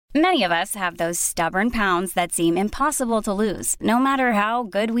Many of us have those stubborn pounds that seem impossible to lose, no matter how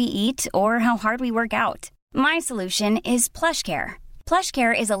good we eat or how hard we work out. My solution is PlushCare.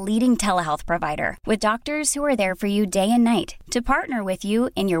 PlushCare is a leading telehealth provider with doctors who are there for you day and night to partner with you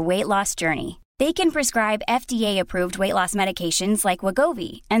in your weight loss journey. They can prescribe FDA-approved weight loss medications like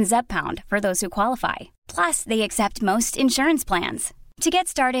Wegovy and Zepbound for those who qualify. Plus, they accept most insurance plans. To get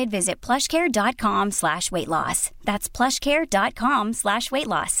started, visit plushcare.com/weightloss. That's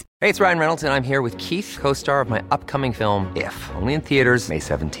plushcare.com/weightloss. Hey, it's Ryan Reynolds, and I'm here with Keith, co-star of my upcoming film, If, only in theaters May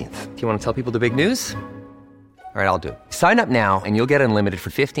 17th. Do you want to tell people the big news? All right, I'll do it. Sign up now and you'll get unlimited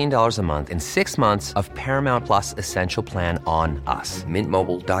for $15 a month and 6 months of Paramount Plus Essential Plan on us.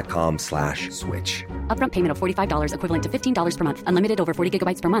 MintMobile.com/switch. Upfront payment of $45 equivalent to $15 per month. Unlimited over 40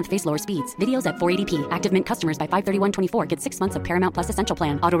 gigabytes per month. Face lower speeds. Videos at 480p. Active Mint customers by 531.24 get 6 months of Paramount Plus Essential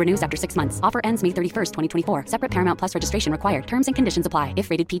Plan. Auto renews after 6 months. Offer ends May 31st, 2024. Separate Paramount Plus registration required. Terms and conditions apply if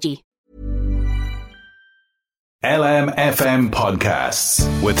rated PG. LMFM Podcasts.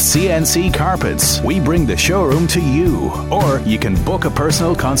 With CNC Carpets, we bring the showroom to you. Or you can book a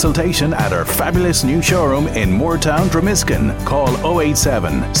personal consultation at our fabulous new showroom in Moortown, Dromiskin. Call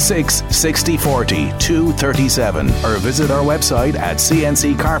 087 660 40 237 or visit our website at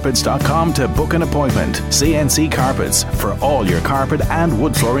cnccarpets.com to book an appointment. CNC Carpets, for all your carpet and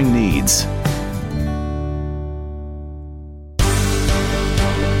wood flooring needs.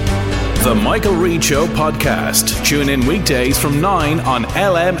 The Michael Reid Show podcast. Tune in weekdays from 9 on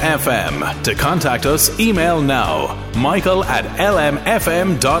LMFM. To contact us, email now,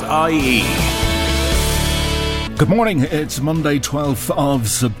 michael@lmfm.ie. Good morning, it's Monday 12th of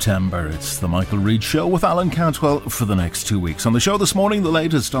September. It's the Michael Reid Show with Alan Cantwell for the next 2 weeks. On the show this morning, the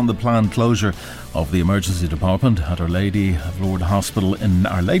latest on the planned closure of the emergency department at Our Lady of Lourdes Hospital in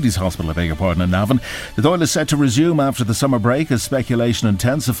Our Lady's Hospital, in Navan. The Dáil is set to resume after the summer break as speculation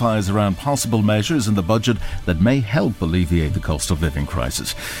intensifies around possible measures in the budget that may help alleviate the cost of living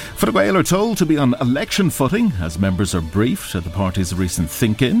crisis. Fine Gael are told to be on election footing as members are briefed at the party's recent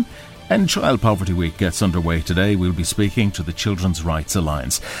think-in. End Child Poverty Week gets underway today. We'll be speaking to the Children's Rights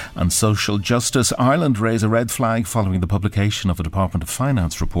Alliance. And Social Justice Ireland raise a red flag following the publication of a Department of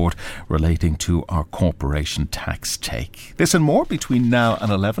Finance report relating to our corporation tax take. This and more between now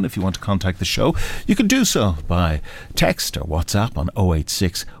and 11. If you want to contact the show, you can do so by text or WhatsApp on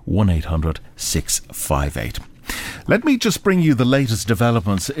 086 1800 658. Let me just bring you the latest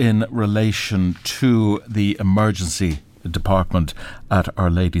developments in relation to the emergency department at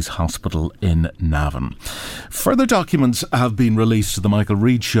Our Lady's Hospital in Navan. Further documents have been released to the Michael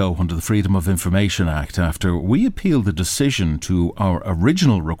Reid Show under the Freedom of Information Act after we appealed the decision to our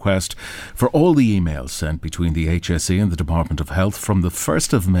original request for all the emails sent between the HSE and the Department of Health from the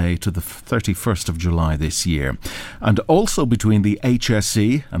 1st of May to the 31st of July this year, and also between the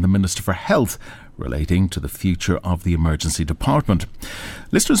HSE and the Minister for Health relating to the future of the emergency department.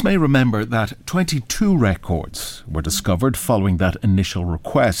 Listeners may remember that 22 records were discovered following that initial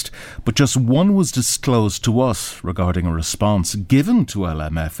request, but just one was disclosed to us regarding a response given to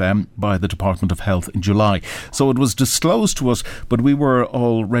LMFM by the Department of Health in July. So it was disclosed to us, but we were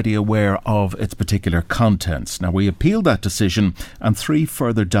already aware of its particular contents. Now, we appealed that decision and 3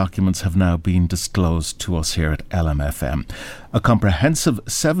 further documents have now been disclosed to us here at LMFM. A comprehensive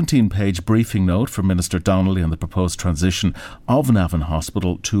 17-page briefing note from Minister Donnelly on the proposed transition of Navan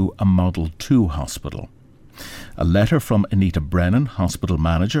Hospital to a Model 2 hospital. A letter from Anita Brennan, Hospital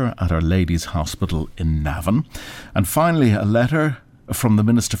Manager at Our Lady's Hospital in Navan. And finally, a letter from the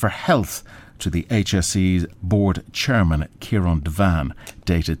Minister for Health to the HSE's Board Chairman, Kieran Devan,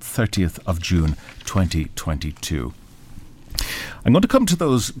 dated 30th of June 2022. I'm going to come to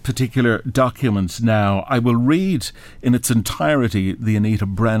those particular documents now. I will read in its entirety the Anita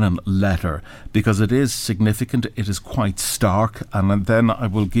Brennan letter because it is significant, it is quite stark, and then I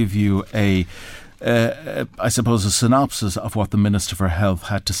will give you a synopsis of what the Minister for Health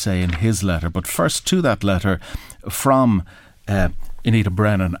had to say in his letter. But first to that letter from Anita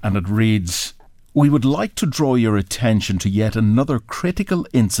Brennan, and it reads: "We would like to draw your attention to yet another critical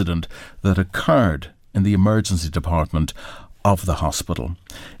incident that occurred in the emergency department of the hospital.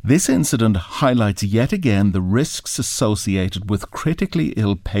 This incident highlights yet again the risks associated with critically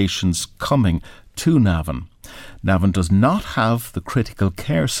ill patients coming to Navan. Navan does not have the critical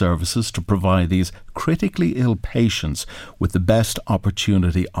care services to provide these critically ill patients with the best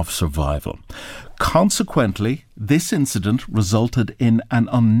opportunity of survival. Consequently, this incident resulted in an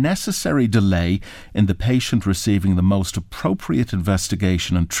unnecessary delay in the patient receiving the most appropriate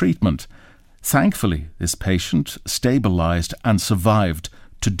investigation and treatment. Thankfully, this patient stabilised and survived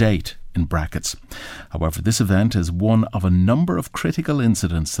to date in brackets. However, this event is one of a number of critical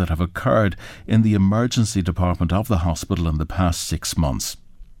incidents that have occurred in the emergency department of the hospital in the past 6 months.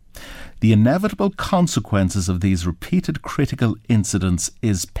 The inevitable consequences of these repeated critical incidents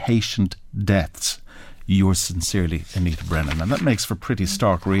is patient deaths. Yours sincerely, Anita Brennan. And that makes for pretty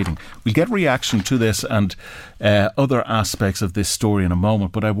stark reading. We'll get reaction to this and other aspects of this story in a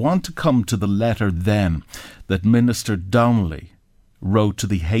moment, but I want to come to the letter then that Minister Donnelly wrote to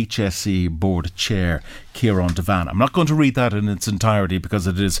the HSE board chair, Kieran Devan. I'm not going to read that in its entirety because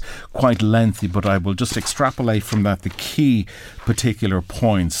it is quite lengthy, but I will just extrapolate from that the key particular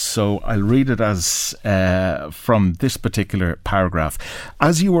points. So I'll read it as from this particular paragraph.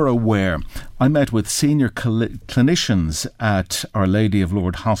 As you are aware, I met with senior clinicians at Our Lady of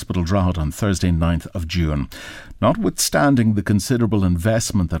Lourdes Hospital Drogheda on Thursday 9th of June. Notwithstanding the considerable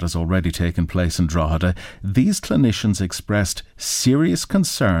investment that has already taken place in Drogheda, these clinicians expressed serious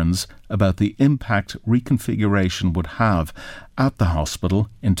concerns about the impact reconfiguration would have at the hospital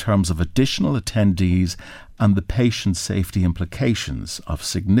in terms of additional attendees and the patient safety implications of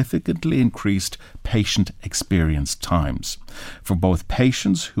significantly increased patient experience times for both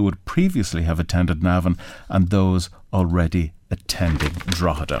patients who would previously have attended Navan and those already attending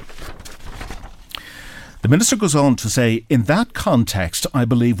Drogheda. The Minister goes on to say, in that context, I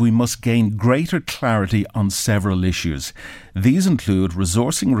believe we must gain greater clarity on several issues. These include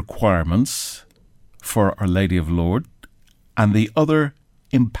resourcing requirements for Our Lady of Lourdes and the other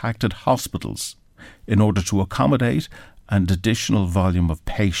impacted hospitals in order to accommodate an additional volume of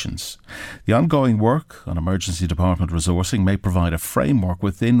patients. The ongoing work on emergency department resourcing may provide a framework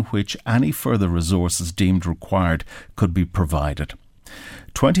within which any further resources deemed required could be provided.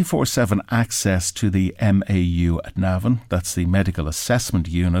 24/7 access to the MAU at Navan, that's the Medical Assessment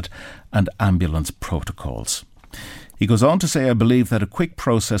Unit, and ambulance protocols. He goes on to say, I believe that a quick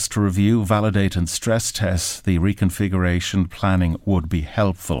process to review, validate and stress test the reconfiguration planning would be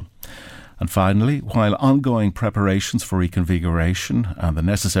helpful. And finally, while ongoing preparations for reconfiguration and the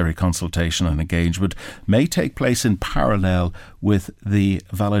necessary consultation and engagement may take place in parallel with the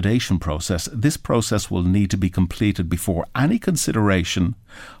validation process, this process will need to be completed before any consideration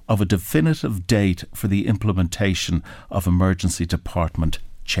of a definitive date for the implementation of emergency department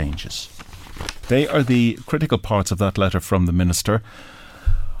changes. They are the critical parts of that letter from the Minister.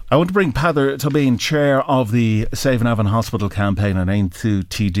 I want to bring Peadar Tóibín, chair of the Save Navan Hospital campaign and Aontú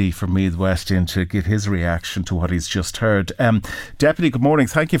TD from Meath West, in to give his reaction to what he's just heard. Deputy, good morning.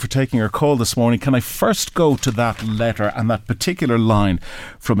 Thank you for taking our call this morning. Can I first go to that letter and that particular line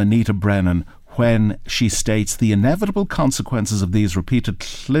from Anita Brennan when she states the inevitable consequences of these repeated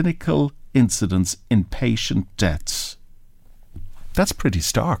clinical incidents in patient deaths? That's pretty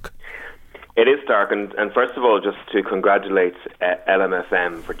stark. It is stark, and first of all, just to congratulate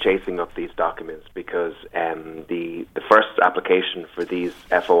LMFM for chasing up these documents, because the first application for these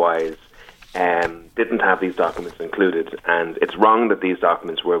FOIs didn't have these documents included, and it's wrong that these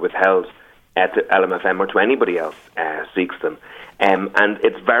documents were withheld to LMFM or to anybody else seeks them. And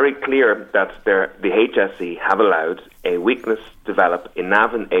it's very clear that the HSE have allowed a weakness develop in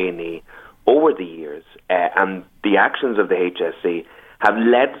Navan A&E over the years, and the actions of the HSE have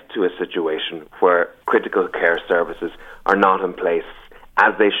led to a situation where critical care services are not in place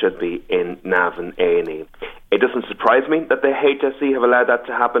as they should be in Navan A&E. It doesn't surprise me that the HSE have allowed that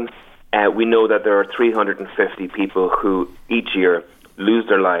to happen. We know that there are 350 people who each year lose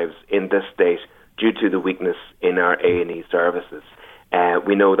their lives in this state due to the weakness in our A&E services.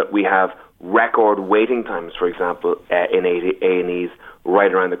 We know that we have record waiting times, for example, in A&Es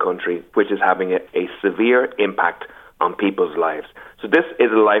right around the country, which is having a severe impact on people's lives. So this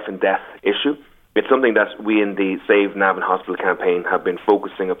is a life and death issue. It's something that we in the Save Navan Hospital campaign have been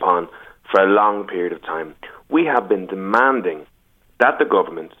focusing upon for a long period of time. We have been demanding that the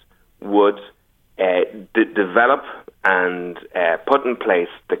government would develop and put in place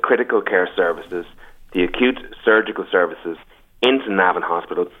the critical care services, the acute surgical services into Navan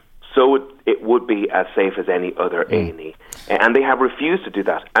Hospital, so it would be as safe as any other A&E. And they have refused to do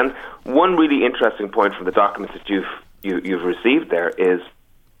that. And one really interesting point from the documents that you've received there is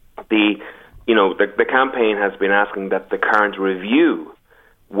the campaign has been asking that the current review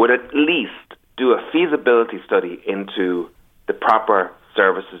would at least do a feasibility study into the proper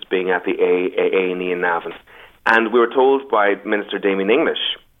services being at the A&E in Navan. And we were told by Minister Damien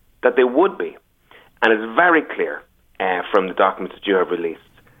English that they would be. And it's very clear from the documents that you have released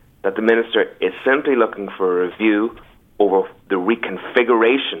that the Minister is simply looking for a review over the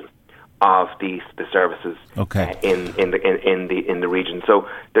reconfiguration of the services in the region. So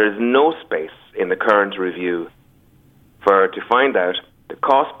there is no space in the current review to find out the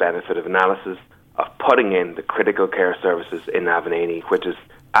cost-benefit of analysis of putting in the critical care services in Navan A&E, which is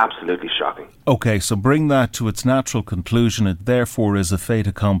absolutely shocking. OK, so bring that to its natural conclusion. It therefore is a fait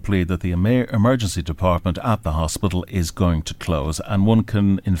accompli that the emergency department at the hospital is going to close. And one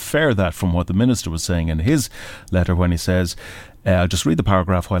can infer that from what the Minister was saying in his letter when he says, I'll just read the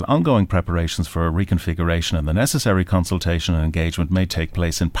paragraph, while ongoing preparations for a reconfiguration and the necessary consultation and engagement may take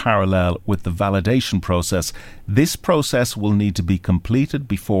place in parallel with the validation process, this process will need to be completed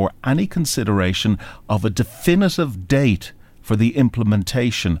before any consideration of a definitive date for the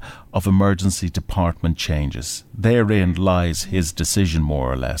implementation of emergency department changes. Therein lies his decision,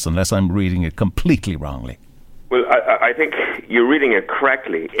 more or less, unless I'm reading it completely wrongly. Well, I think you're reading it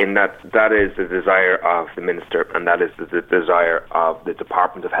correctly in that is the desire of the Minister and that is the desire of the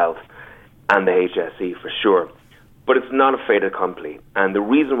Department of Health and the HSE for sure. But it's not a fait accompli. And the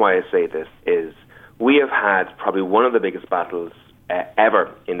reason why I say this is we have had probably one of the biggest battles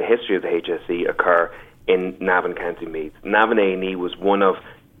ever in the history of the HSE occur in Navan County Meath. Navan A&E was one of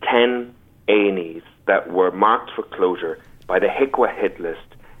 10 A&Es that were marked for closure by the HIQA hit list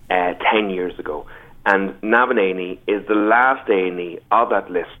 10 years ago. And Navan A&E is the last A&E of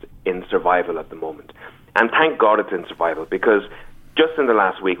that list in survival at the moment. And thank God it's in survival, because just in the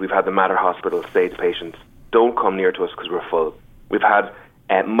last week we've had the Mater Hospital say to patients, don't come near to us because we're full. We've had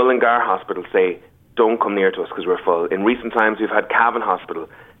Mullingar Hospital say, don't come near to us because we're full. In recent times we've had Cavan Hospital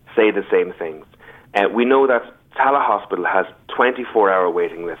say the same things. We know that Tala Hospital has 24-hour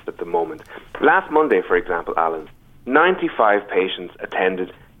waiting list at the moment. Last Monday, for example, Alan, 95 patients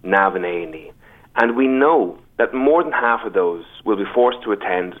attended Navan A&E. And we know that more than half of those will be forced to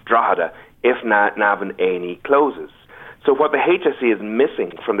attend Drogheda if Navan A&E closes. So what the HSE is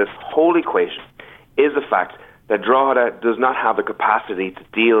missing from this whole equation is the fact that Drogheda does not have the capacity to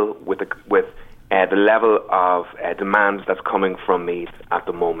deal with the level of demand that's coming from Meath at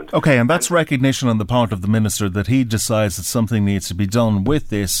the moment. OK, and that's recognition on the part of the Minister that he decides that something needs to be done with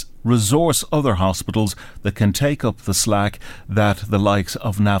this, resource other hospitals that can take up the slack that the likes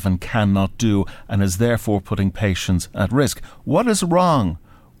of Navan cannot do, and is therefore putting patients at risk. What is wrong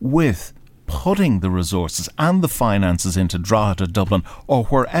with putting the resources and the finances into Drogheda, Dublin or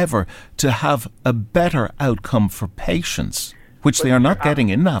wherever to have a better outcome for patients, which they are not getting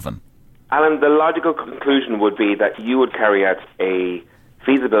in Navan? Alan, the logical conclusion would be that you would carry out a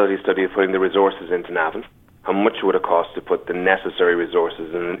feasibility study of putting the resources into Navan. How much would it cost to put the necessary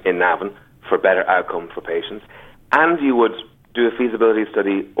resources in Navan for better outcome for patients? And you would do a feasibility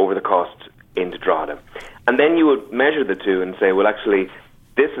study over the cost into Drogheda. And then you would measure the two and say, well, actually,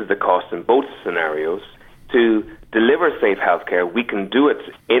 this is the cost in both scenarios. To deliver safe healthcare, we can do it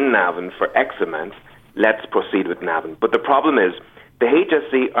in Navan for X amount. Let's proceed with Navan. But the problem is, the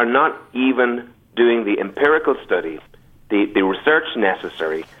HSE are not even doing the empirical study, the research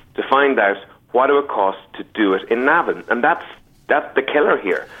necessary to find out what it would cost to do it in Navan. And that's the killer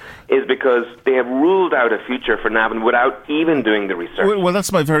here, is because they have ruled out a future for Navan without even doing the research. Well,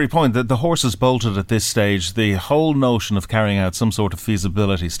 that's my very point, that the horse is bolted at this stage. The whole notion of carrying out some sort of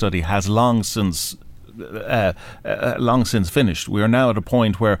feasibility study has long since finished. We are now at a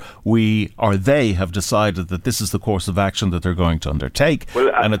point where they have decided that this is the course of action that they're going to undertake,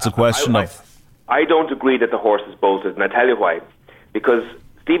 and it's a question of... I don't agree that the horse is bolted, and I tell you why. Because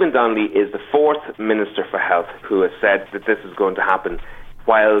Stephen Donnelly is the fourth Minister for Health who has said that this is going to happen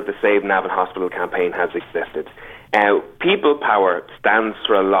while the Save Navan Hospital campaign has existed. People power stands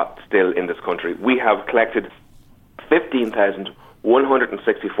for a lot still in this country. We have collected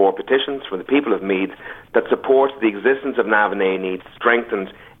 15,164 petitions from the people of Meath that support the existence of Navan A&E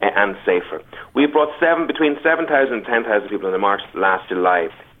strengthened and safer. We brought between 7,000 and 10,000 people in the march last July.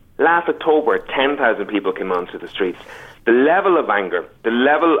 Last October, 10,000 people came onto the streets. The level of anger, the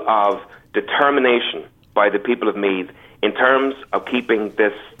level of determination by the people of Meath in terms of keeping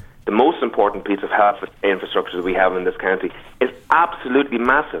this the most important piece of health infrastructure that we have in this county is absolutely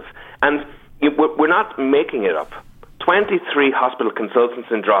massive. And we're not making it up. 23 hospital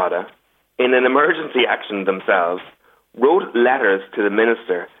consultants in Drogheda, in an emergency action themselves, wrote letters to the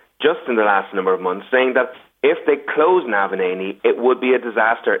Minister just in the last number of months saying that if they close Navan A&E, it would be a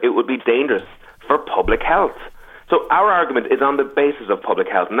disaster, it would be dangerous for public health. So our argument is on the basis of public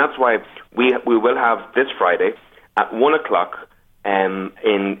health, and that's why we will have this Friday at 1 o'clock in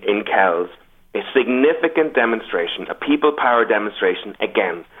Kells a significant demonstration, a people power demonstration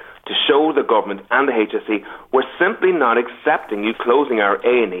again, to show the government and the HSE we're simply not accepting you closing our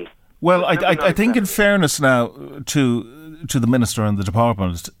A&E. Well, I think in fairness now to the Minister and the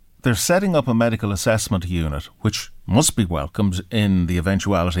Department, they're setting up a medical assessment unit, which must be welcomed in the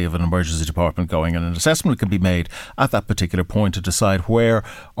eventuality of an emergency department going, and an assessment can be made at that particular point to decide where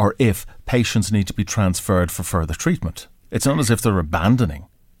or if patients need to be transferred for further treatment. It's not as if they're abandoning.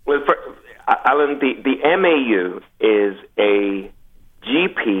 Well, Alan, the MAU is a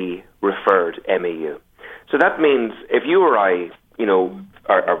GP-referred MAU. So that means if you or I,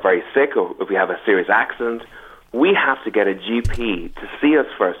 are very sick, or if we have a serious accident, we have to get a GP to see us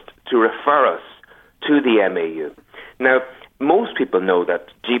first, to refer us to the MAU. Now, most people know that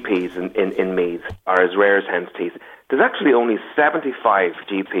GPs in Meath are as rare as hen's teeth. There's actually only 75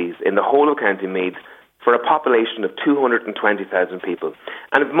 GPs in the whole of County Meath for a population of 220,000 people.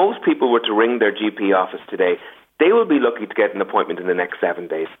 And if most people were to ring their GP office today, they will be lucky to get an appointment in the next 7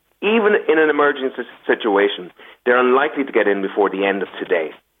 days. Even in an emergency situation, they're unlikely to get in before the end of today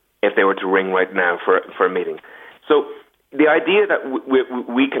if they were to ring right now for a meeting. So the idea that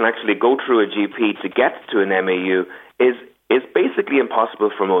we can actually go through a GP to get to an MAU is basically impossible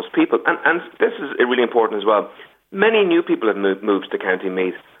for most people. And this is really important as well. Many new people have moved to County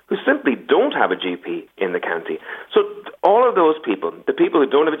Meath who simply don't have a GP in the county. So all of those people, the people who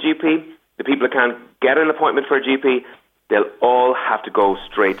don't have a GP, the people who can't get an appointment for a GP, they'll all have to go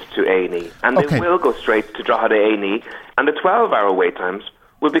straight to A&E. And they will go straight to Drogheda A&E. And the 12-hour wait times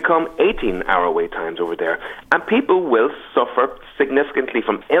will become 18-hour wait times over there. And people will suffer significantly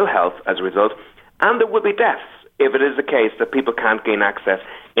from ill health as a result. And there will be deaths if it is the case that people can't gain access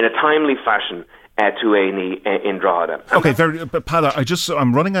in a timely fashion to A&E in Drogheda. Okay, Peadar,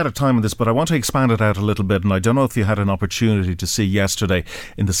 I'm running out of time on this, but I want to expand it out a little bit, and I don't know if you had an opportunity to see yesterday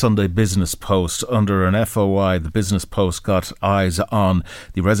in the Sunday Business Post, under an FOI, the Business Post got eyes on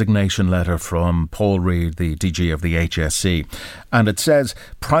the resignation letter from Paul Reid, the DG of the HSE, and it says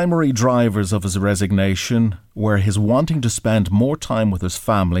primary drivers of his resignation were his wanting to spend more time with his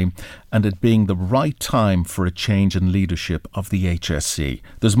family and it being the right time for a change in leadership of the HSE.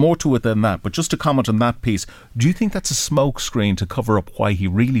 There's more to it than that, but just to comment on that piece, do you think that's a smokescreen to cover up why he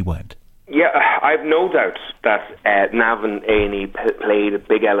really went? Yeah, I've no doubt that Navan A&E played a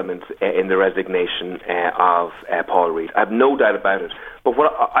big element in the resignation of Paul Reid. I've no doubt about it. But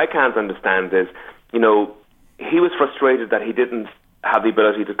what I can't understand is, he was frustrated that he didn't have the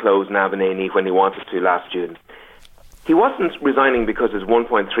ability to close Navan A&E when he wanted to last June. He wasn't resigning because there's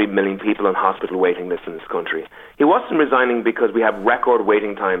 1.3 million people on hospital waiting lists in this country. He wasn't resigning because we have record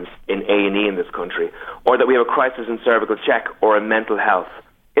waiting times in A&E in this country, or that we have a crisis in cervical check or in mental health.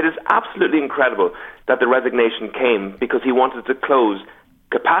 It is absolutely incredible that the resignation came because he wanted to close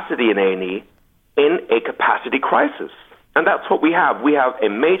capacity in A&E in a capacity crisis. And that's what we have. We have a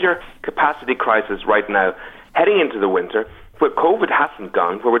major capacity crisis right now, heading into the winter, where COVID hasn't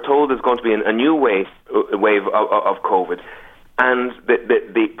gone, where we're told there's going to be a new wave of COVID. And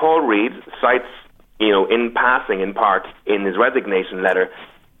the Paul Reid cites, in passing, in part, in his resignation letter,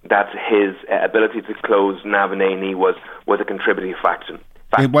 that his ability to close Navan A&E was a contributing factor.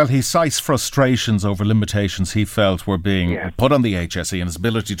 Well, he cites frustrations over limitations he felt were being put on the HSE and his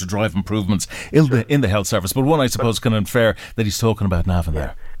ability to drive improvements in the health service. But one, I suppose, can infer that he's talking about Navan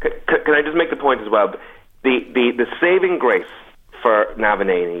there. Can I just make the point as well? The saving grace for Navan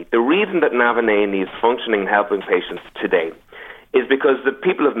A&E, the reason that Navan A&E is functioning and helping patients today is because the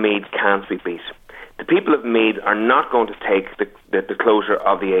people of Meath can't be beat. The people of Meath are not going to take the closure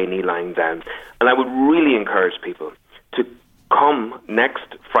of the A&E line down. And I would really encourage people to come next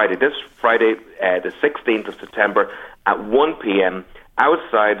Friday, the 16th of September at 1 p.m.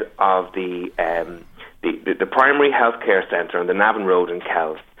 outside of the primary healthcare centre on the Navan Road in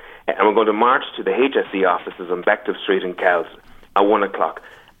Kells. And we're going to march to the HSE offices on Bective Street in Kells at 1 o'clock.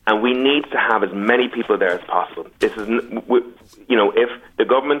 And we need to have as many people there as possible. This is, if the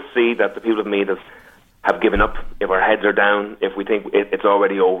government see that the people of Meath have given up, if our heads are down, if we think it's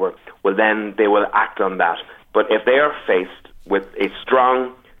already over, well, then they will act on that. But if they are faced with a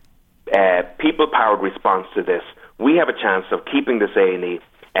strong, people-powered response to this, we have a chance of keeping this A&E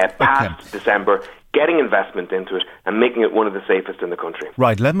past December, getting investment into it and making it one of the safest in the country.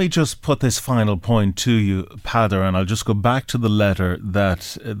 Right, let me just put this final point to you, Peadar, and I'll just go back to the letter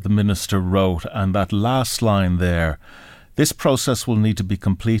that the Minister wrote, and that last line there. This process will need to be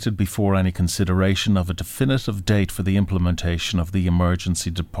completed before any consideration of a definitive date for the implementation of the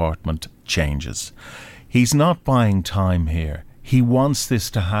emergency department changes. He's not buying time here. He wants this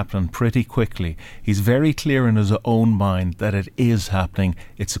to happen pretty quickly. He's very clear in his own mind that it is happening.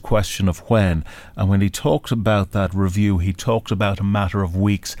 It's a question of when. And when he talked about that review, he talked about a matter of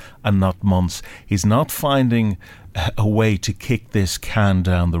weeks and not months. He's not finding a way to kick this can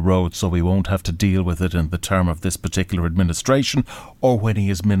down the road so we won't have to deal with it in the term of this particular administration or when he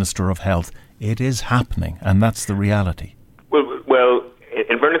is Minister of Health. It is happening, and that's the reality. Well,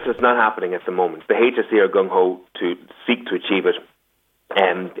 in fairness, it's not happening at the moment. The HSE are gung-ho to seek to achieve it,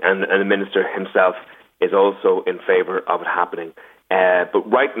 and the Minister himself is also in favour of it happening. But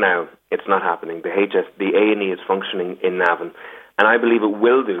right now, it's not happening. The A&E is functioning in Navan, and I believe it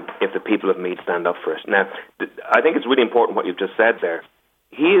will do if the people of Meath stand up for it. Now, I think it's really important what you've just said there.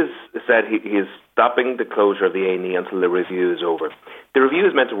 He has said he is stopping the closure of the A&E until the review is over. The review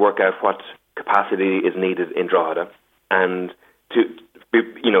is meant to work out what capacity is needed in Drogheda and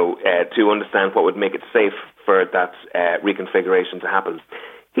to understand what would make it safe for that reconfiguration to happen.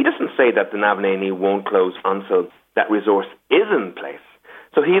 He doesn't say that the Navan A&E won't close until that resource is in place.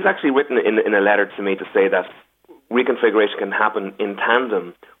 So he's actually written in a letter to me to say that reconfiguration can happen in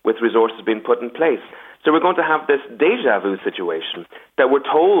tandem with resources being put in place. So we're going to have this deja vu situation that we're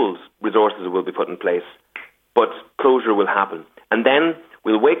told resources will be put in place, but closure will happen. And then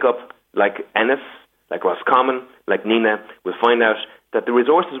we'll wake up like Ennis, like Roscommon, like Nenagh. We'll find out that the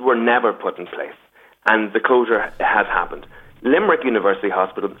resources were never put in place and the closure has happened. Limerick University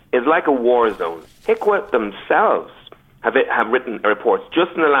Hospital is like a war zone. HIQA themselves have written reports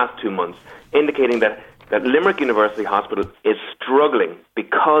just in the last 2 months indicating that Limerick University Hospital is struggling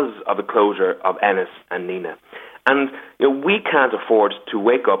because of the closure of Ennis and Nenagh. And we can't afford to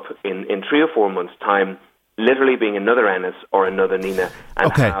wake up in 3 or 4 months' time literally being another Ennis or another Nenagh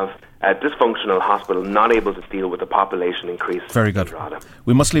and have a dysfunctional hospital not able to deal with the population increase. Very good.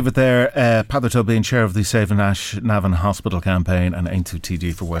 We must leave it there. Peadar Tobin, Chair of the Save Navan Hospital Campaign and Aintu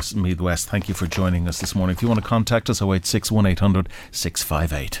TD for Meath West. Thank you for joining us this morning. If you want to contact us, 086 1800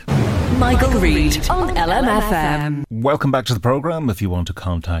 658. Michael Reid on LMFM. Welcome back to the programme. If you want to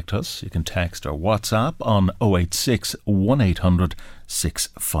contact us, you can text or WhatsApp on 086 1800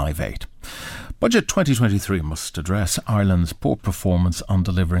 658. Budget 2023 must address Ireland's poor performance on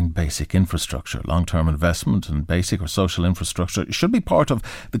delivering basic infrastructure. Long-term investment in basic or social infrastructure should be part of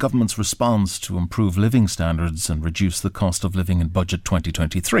the government's response to improve living standards and reduce the cost of living in Budget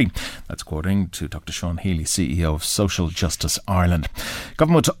 2023. That's according to Dr. Sean Healy, CEO of Social Justice Ireland.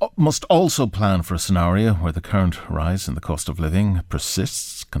 Government must also plan for a scenario where the current rise in the cost of living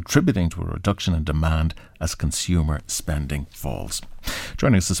persists, contributing to a reduction in demand as consumer spending falls.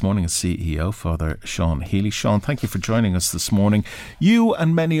 Joining us this morning is CEO Father Sean Healy. Sean, thank you for joining us this morning. You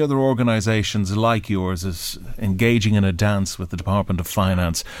and many other organisations like yours is engaging in a dance with the Department of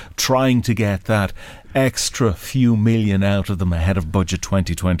Finance, trying to get that extra few million out of them ahead of Budget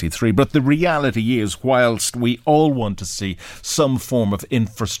 2023. But the reality is, whilst we all want to see some form of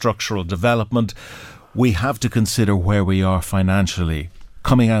infrastructural development, we have to consider where we are financially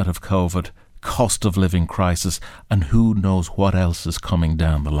coming out of COVID, cost of living crisis, and who knows what else is coming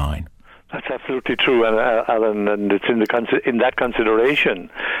down the line. That's absolutely true, Alan, and it's in that consideration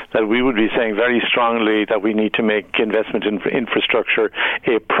that we would be saying very strongly that we need to make investment in infrastructure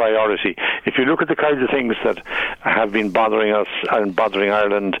a priority. If you look at the kinds of things that have been bothering us and bothering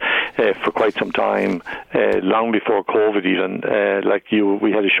Ireland for quite some time, long before COVID even,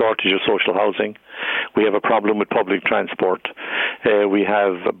 we had a shortage of social housing. We have a problem with public transport. We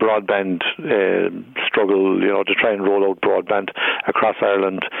have a broadband struggle, to try and roll out broadband across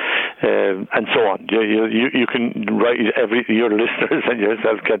Ireland, and so on. You can write your listeners and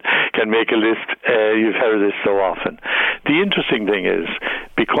yourself can make a list. You've heard this so often. The interesting thing is,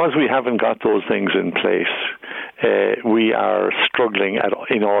 because we haven't got those things in place, we are struggling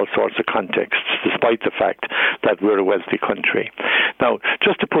in all sorts of contexts, despite the fact that we're a wealthy country. Now,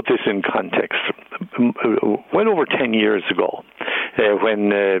 just to put this in context, well over 10 years ago,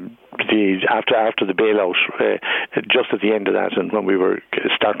 when after the bailout, just at the end of that, and when we were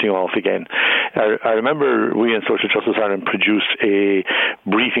starting off again, I remember we in Social Justice Ireland produced a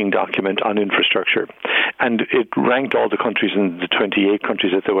briefing document on infrastructure, and it ranked all the countries in the 28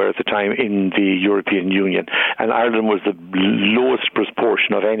 countries that there were at the time in the European Union, and Ireland was the lowest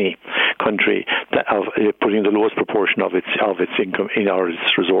proportion of any country putting the lowest proportion of its income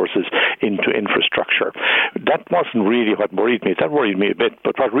its resources into infrastructure. That wasn't really what worried me. That worried me a bit,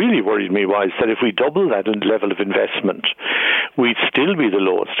 but what really worried me was that if we double that level of investment, we'd still be the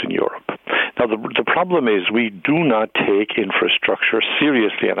lowest in Europe. Now, the problem is we do not take infrastructure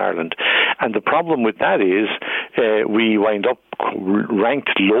seriously in Ireland, and the problem with that is we wind up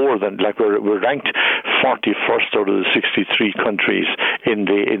ranked lower than, we're ranked 41st out of the 63 countries in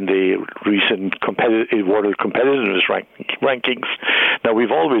the recent world competitiveness rankings. Now,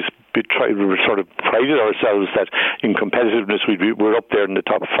 we've always sort of prided ourselves that in competitiveness we're up there in the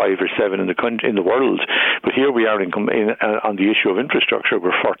top 5 or 7 in the world, but here we are on the issue of infrastructure,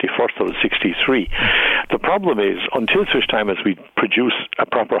 we're 41st out of 63. The problem is, until such time as we produce a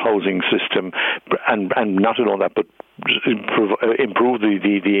proper housing system, and not alone that, but improve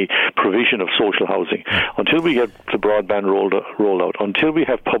the provision of social housing, until we get the broadband rolled out, until we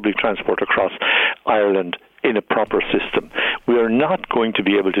have public transport across Ireland in a proper system, we are not going to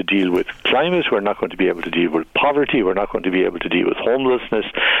be able to deal with climate, we're not going to be able to deal with poverty, we're not going to be able to deal with homelessness,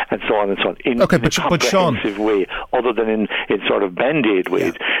 and so on and so on, in a comprehensive way, other than in sort of band-aid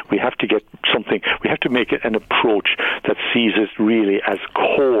ways. We have to get something, we have to make it an approach that sees it really as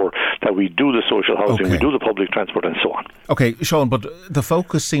core, that we do the social housing, we do the public transport, and so on. Okay, Sean, but the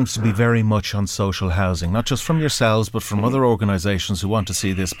focus seems to be very much on social housing, not just from yourselves, but from other organisations who want to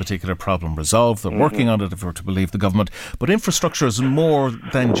see this particular problem resolved. They're working on it, if we're to believe the government. But infrastructure is more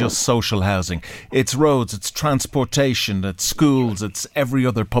than just social housing. It's roads, it's transportation, it's schools, it's every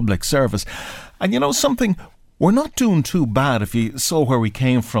other public service. And you know something? We're not doing too bad if you saw where we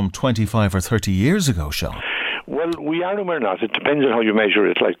came from 25 or 30 years ago, Sean. Well, we are and we're not. It depends on how you measure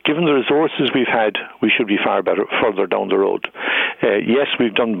it. Like, given the resources we've had, we should be further down the road. Yes,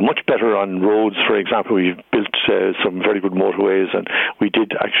 we've done much better on roads. For example, we've built some very good motorways, and we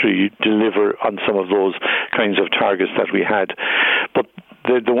did actually deliver on some of those kinds of targets that we had. But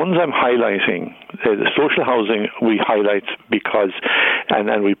the ones I'm highlighting, the social housing we highlight because,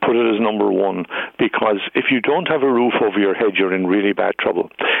 and we put it as number one, because if you don't have a roof over your head, you're in really bad trouble.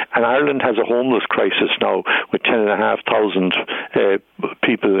 And Ireland has a homeless crisis now with 10,500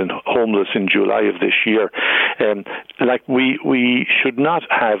 people homeless in July of this year. We should not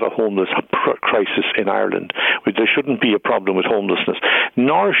have a homeless crisis in Ireland. There shouldn't be a problem with homelessness,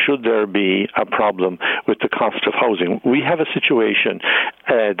 nor should there be a problem with the cost of housing. We have a situation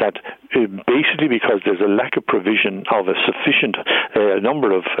that basically, because there's a lack of provision of a sufficient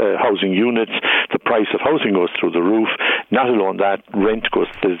number of housing units, the price of housing goes through the roof. Not alone that,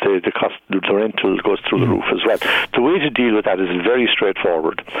 the cost, the rental goes through the roof as well. The way to deal with that is very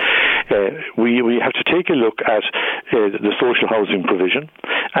straightforward. We have to take a look at the social housing provision,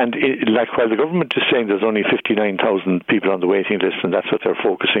 and while the government is saying there's only 59,000 people on the waiting list, and that's what they're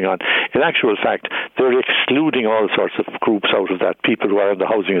focusing on, in actual fact, they're excluding all sorts of groups out of that. People who are on the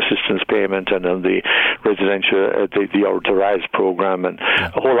housing assistance payment and on the residential, the RAS program, and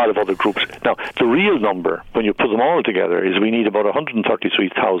a whole lot of other groups. Now, the real number, when you put them all together, is we need about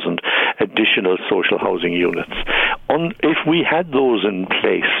 133,000 additional social housing units. If we had those in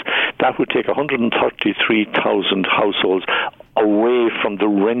place, that would take 133,000 households away from the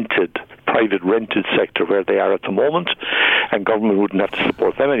private rented sector where they are at the moment, and government wouldn't have to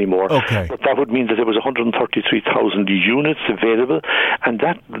support them anymore. Okay. But that would mean that there was 133,000 units available, and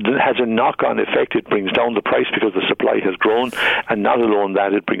that has a knock-on effect. It brings down the price because the supply has grown, and not alone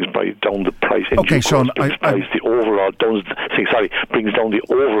that, it brings down the price. Okay, Sean, brings down the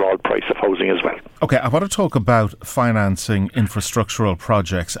overall price of housing as well. Okay, I want to talk about financing infrastructural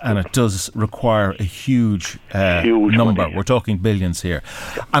projects, and it does require a huge number. Money. We're talking billions here.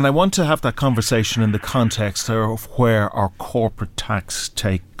 And I want to have that conversation in the context of where our corporate tax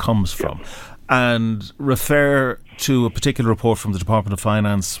take comes from, and refer to a particular report from the Department of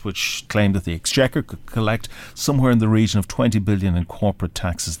Finance which claimed that the Exchequer could collect somewhere in the region of 20 billion in corporate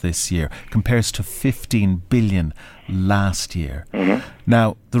taxes this year, compares to 15 billion last year.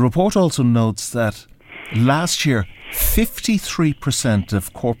 Now, the report also notes that last year 53%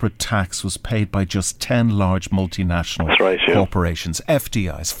 of corporate tax was paid by just 10 large multinational corporations,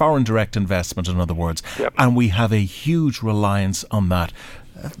 FDIs, foreign direct investment in other words, and we have a huge reliance on that.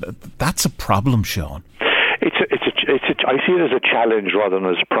 That's a problem, Sean. I see it as a challenge rather than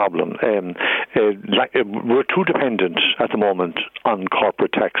as a problem. We're too dependent at the moment on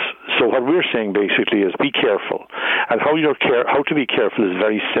corporate tax. So what we're saying basically is be careful. And how to be careful is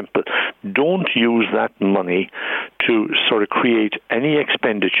very simple. Don't use that money to sort of create any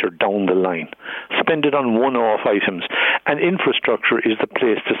expenditure down the line. Spend it on one-off items. And infrastructure is the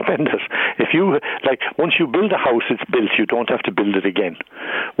place to spend it. Once you build a house, it's built. You don't have to build it again.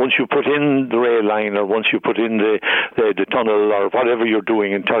 Once you put in the rail line, or once you put in the tunnel, or whatever you're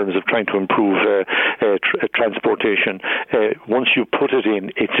doing in terms of trying to improve transportation, once you put it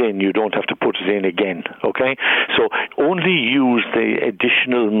in, it's in. You don't have to put it in again. Okay? So only use the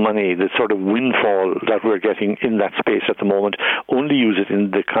additional money, the sort of windfall that we're getting in that space at the moment, only use it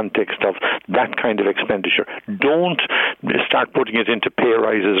in the context of that kind of expenditure. Don't start putting it into pay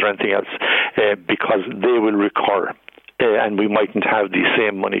rises or anything else, because they will recur. and we mightn't have the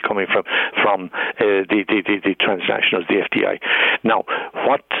same money coming from the transnationals, the FDI. Now,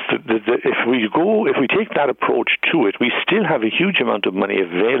 if we take that approach to it, we still have a huge amount of money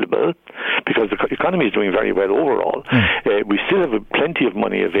available because the economy is doing very well overall. We still have plenty of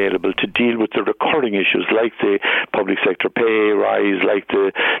money available to deal with the recurring issues like the public sector pay rise, like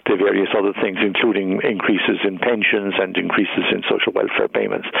the various other things, including increases in pensions and increases in social welfare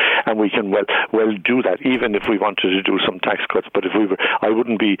payments. And we can well do that, even if we wanted to do some tax cuts. But I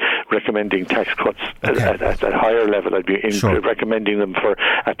wouldn't be recommending tax cuts at a higher level. I'd be recommending them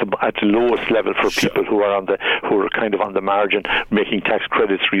at the lowest level for people who are kind of on the margin, making tax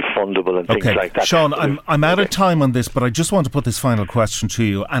credits refundable and things like that. Sean, I'm out of time on this, but I just want to put this final question to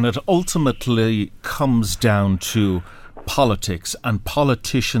you, and it ultimately comes down to politics and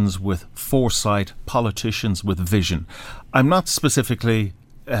politicians with foresight, politicians with vision. I'm not specifically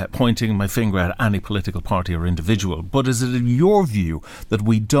pointing my finger at any political party or individual, but is it in your view that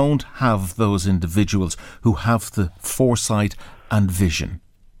we don't have those individuals who have the foresight and vision?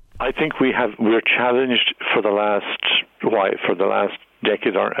 I think we're challenged for the last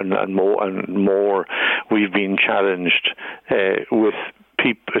decade and more. We've been challenged with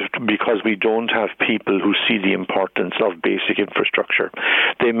people because we don't have people who see the importance of basic infrastructure.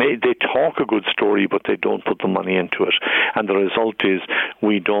 They talk a good story, but they don't put the money into it, and the result is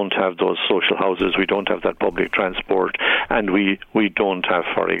we don't have those social houses, we don't have that public transport, and we don't have,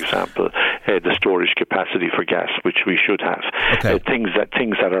 for example, the storage capacity for gas, which we should have. Things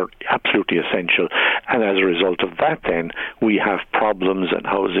that are absolutely essential, and as a result of that, then we have problems in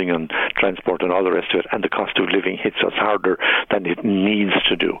housing and transport and all the rest of it, and the cost of living hits us harder than it needs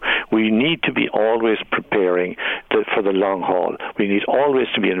to do. We need to be always preparing for the long haul. We need always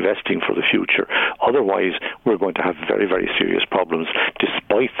to be investing for the future. Otherwise, we're going to have very, very serious problems,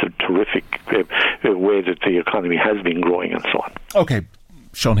 despite the terrific way that the economy has been growing and so on. Okay.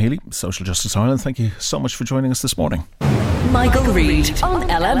 Sean Healy, Social Justice Ireland, thank you so much for joining us this morning. Michael Reid on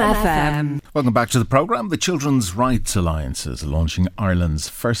LMFM. Welcome back to the programme. The Children's Rights Alliance is launching Ireland's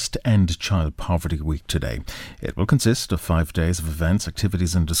first End Child Poverty Week today. It will consist of 5 days of events,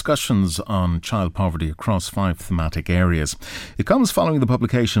 activities and discussions on child poverty across 5 thematic areas. It comes following the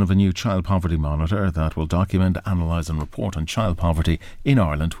publication of a new child poverty monitor that will document, analyse and report on child poverty in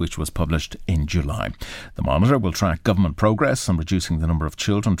Ireland, which was published in July. The monitor will track government progress on reducing the number of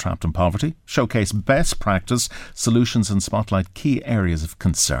children trapped in poverty, showcase best practice, solutions and spotlight key areas of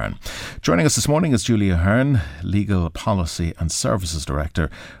concern. Joining us this morning is Julia Hearn, Legal Policy and Services Director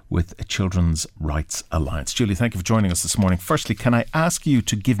with Children's Rights Alliance. Julia, thank you for joining us this morning. Firstly, can I ask you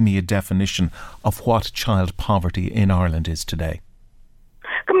to give me a definition of what child poverty in Ireland is today?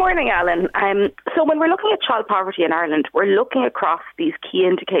 Good morning, Alan. So when we're looking at child poverty in Ireland, we're looking across these key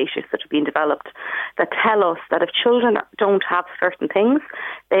indicators that have been developed that tell us that if children don't have certain things,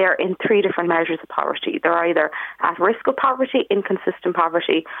 they are in 3 different measures of poverty. They're either at risk of poverty, inconsistent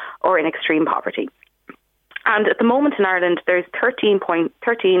poverty, or in extreme poverty. And at the moment in Ireland, there's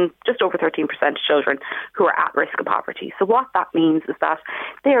just over 13% of children who are at risk of poverty. So what that means is that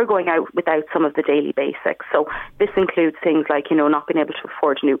they are going out without some of the daily basics. So this includes things like, not being able to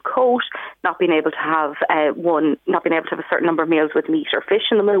afford a new coat, not being able to have a certain number of meals with meat or fish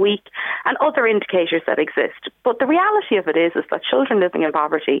in them a week, and other indicators that exist. But the reality of it is that children living in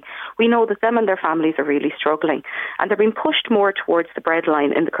poverty, we know that them and their families are really struggling, and they're being pushed more towards the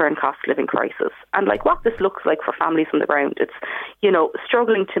breadline in the current cost of living crisis. And what this looks like for families on the ground, it's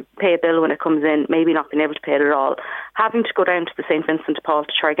struggling to pay a bill when it comes in, maybe not being able to pay it at all, having to go down to the St. Vincent de Paul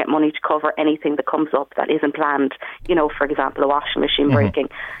to try and get money to cover anything that comes up that isn't planned, for example a washing machine breaking.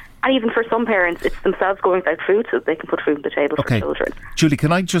 And even for some parents, it's themselves going without food so that they can put food on the table for children. Julie,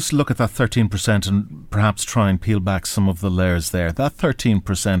 can I just look at that 13% and perhaps try and peel back some of the layers there? That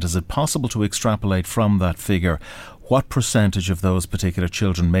 13%, is it possible to extrapolate from that figure what percentage of those particular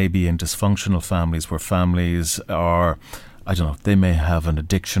children may be in dysfunctional families, where families are, they may have an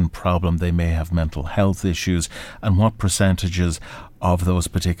addiction problem, they may have mental health issues, and what percentages of those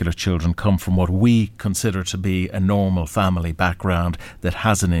particular children come from what we consider to be a normal family background that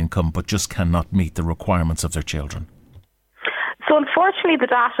has an income but just cannot meet the requirements of their children? So unfortunately, the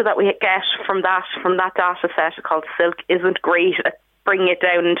data that we get from that data set called SILC isn't great at bringing it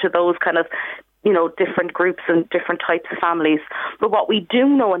down into those kind of different groups and different types of families. But what we do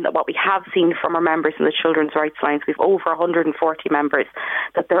know, and that what we have seen from our members in the Children's Rights Alliance, we've over 140 members,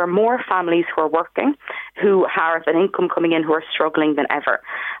 that there are more families who are working, who have an income coming in, who are struggling than ever.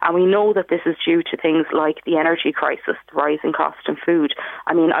 And we know that this is due to things like the energy crisis, the rising cost in food.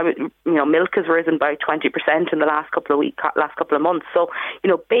 I mean, milk has risen by 20% in the last couple of months. So,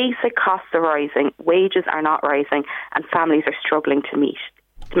 basic costs are rising, wages are not rising, and families are struggling to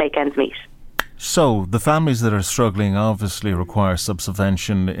make ends meet. So the families that are struggling obviously require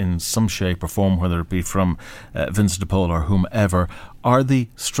subvention in some shape or form, whether it be from Vincent de Paul or whomever. Are the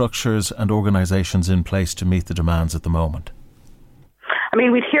structures and organisations in place to meet the demands at the moment? I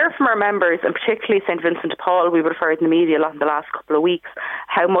mean, we'd hear from our members, and particularly St Vincent de Paul, we would have heard in the media a lot in the last couple of weeks,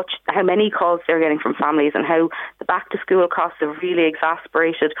 how many calls they're getting from families, and how the back-to-school costs have really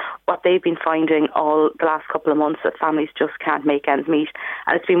exasperated what they've been finding all the last couple of months, that families just can't make ends meet.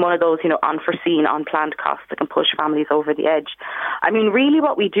 And it's been one of those, unforeseen, unplanned costs that can push families over the edge. I mean, really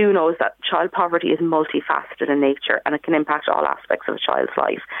what we do know is that child poverty is multifaceted in nature, and it can impact all aspects of a child's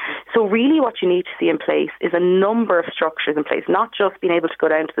life. So really what you need to see in place is a number of structures in place, not just being able to go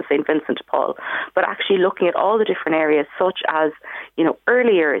down to the St Vincent de Paul, but actually looking at all the different areas, such as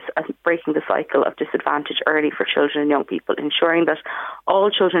early years, as breaking the cycle of disadvantage early for children and young people, ensuring that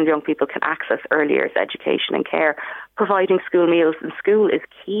all children and young people can access early years education and care. Providing school meals in school is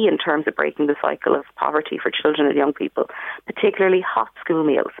key in terms of breaking the cycle of poverty for children and young people, particularly hot school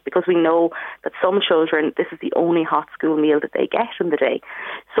meals, because we know that some children, this is the only hot school meal that they get in the day.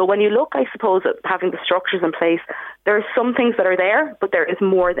 So when you look, I suppose, at having the structures in place, there are some things that are there, but there is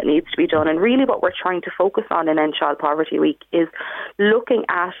more that needs to be done. And really what we're trying to focus on in End Child Poverty Week is looking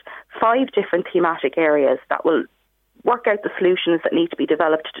at 5 different thematic areas that will work out the solutions that need to be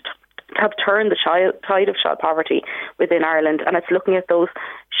developed to have turned the tide of child poverty within Ireland. And it's looking at those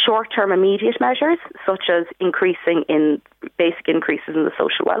short-term immediate measures, such as basic increases in the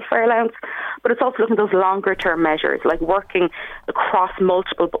social welfare allowance, but it's also looking at those longer-term measures, like working across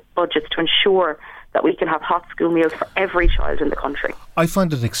multiple budgets to ensure that we can have hot school meals for every child in the country. I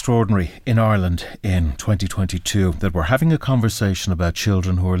find it extraordinary in Ireland in 2022 that we're having a conversation about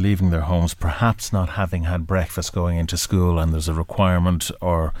children who are leaving their homes, perhaps not having had breakfast going into school, and there's a requirement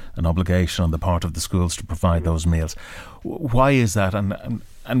or an obligation on the part of the schools to provide those meals. Why is that, and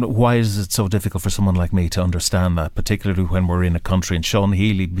why is it so difficult for someone like me to understand that, particularly when we're in a country, and Sean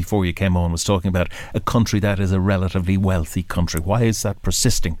Healy, before you came on, was talking about a country that is a relatively wealthy country. Why is that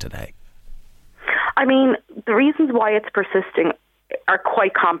persisting today? I mean, the reasons why it's persisting are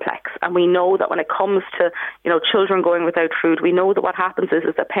quite complex, and we know that when it comes to children going without food, we know that what happens is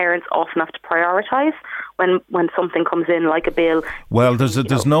that parents often have to prioritise when something comes in like a bill. Well,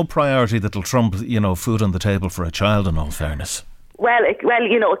 there's no priority that'll trump food on the table for a child, in all fairness. Well, it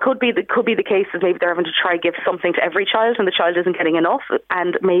could be the case that maybe they're having to try give something to every child and the child isn't getting enough,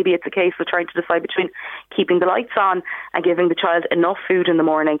 and maybe it's a case of trying to decide between keeping the lights on and giving the child enough food in the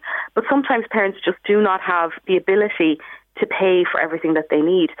morning. But sometimes parents just do not have the ability to pay for everything that they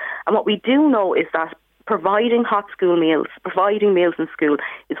need. And what we do know is that providing hot school meals, providing meals in school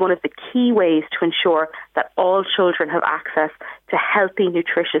is one of the key ways to ensure that all children have access to healthy,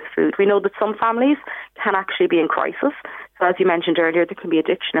 nutritious food. We know that some families can actually be in crisis. So as you mentioned earlier, there can be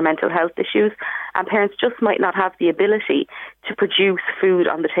addiction and mental health issues, and parents just might not have the ability to produce food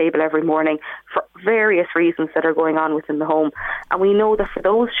on the table every morning for various reasons that are going on within the home. And we know that for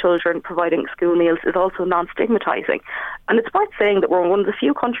those children, providing school meals is also non-stigmatising. And it's worth saying that we're one of the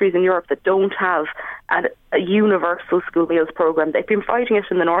few countries in Europe that don't have a universal school meals programme. They've been fighting it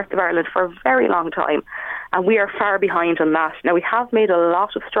in the north of Ireland for a very long time, and we are far behind on that. Now, we have made a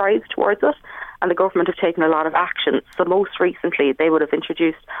lot of strides towards it, and the government have taken a lot of action. So most recently, they would have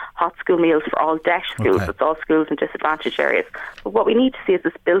introduced hot school meals for all DEIS schools. Okay. That's all schools in disadvantaged areas. But what we need to see is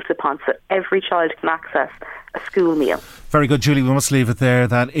this built upon so that every child can access a school meal. Very good, Julie. We must leave it there.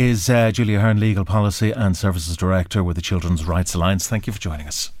 That is Julia Ahern, Legal Policy and Services Director with the Children's Rights Alliance. Thank you for joining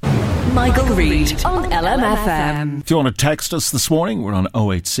us. Michael Reid on LMFM. If you want to text us this morning, we're on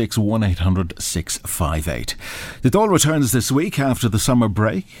 086 1800 658. The Dáil returns this week after the summer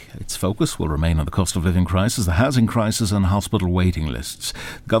break. Its focus will remain on the cost of living crisis, the housing crisis and hospital waiting lists.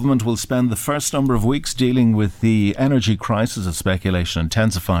 The government will spend the first number of weeks dealing with the energy crisis as speculation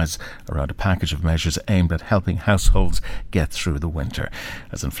intensifies around a package of measures aimed at helping households get through the winter.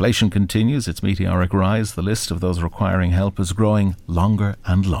 As inflation continues its meteoric rise, the list of those requiring help is growing longer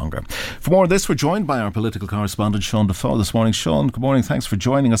and longer. For more of this, we're joined by our political correspondent Sean Defoe this morning. Sean, good morning. Thanks for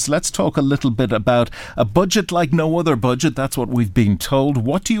joining us. Let's talk a little bit about a budget like no other budget. That's what we've been told.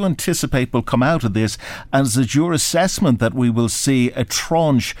 What do you anticipate will come out of this? And is it your assessment that we will see a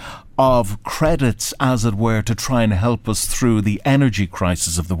tranche of credits, as it were, to try and help us through the energy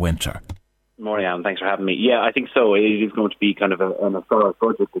crisis of the winter? Morning, Alan. Thanks for having me. Yeah, I think so. It is going to be kind of an historic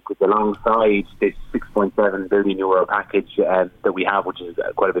budget, because alongside this €6.7 billion package that we have, which is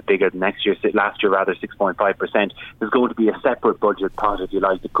quite a bit bigger than last year, 6.5%, there's going to be a separate budget pot, if you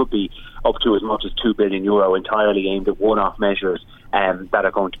like, that could be up to as much as €2 billion entirely aimed at one-off measures that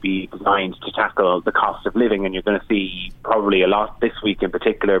are going to be designed to tackle the cost of living. And you're going to see probably a lot this week in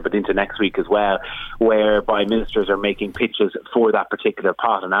particular, but into next week as well, whereby ministers are making pitches for that particular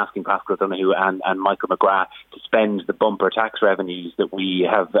pot and asking Pascal Donoghue and Michael McGrath to spend the bumper tax revenues that we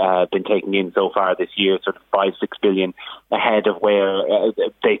have been taking in so far this year, sort of 5-6 billion ahead of where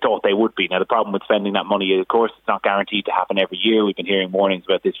they thought they would be. Now, the problem with spending that money, of course, it's not guaranteed to happen every year. We've been hearing warnings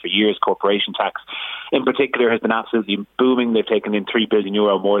about this for years. Corporation tax in particular has been absolutely booming. They've taken in €3 billion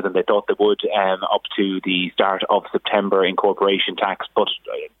more than they thought they would up to the start of September in corporation tax, but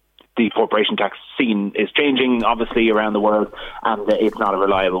the corporation tax scene is changing, obviously, around the world, and it's not a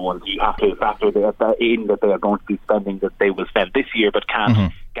reliable one. So you have to factor in that they are going to be spending that they will spend this year, but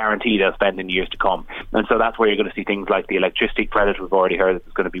can't guarantee they'll spend in years to come. And so that's where you're going to see things like the electricity credit. We've already heard that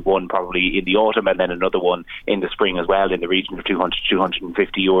there's going to be one probably in the autumn, and then another one in the spring as well, in the region of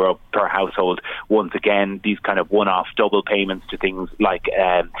 €200-250 per household. Once again, these kind of one-off double payments to things like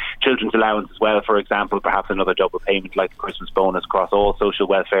children's allowance as well, for example, perhaps another double payment like the Christmas bonus across all social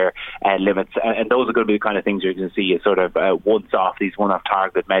welfare limits. And those are going to be the kind of things you're going to see as sort of once-off, these one-off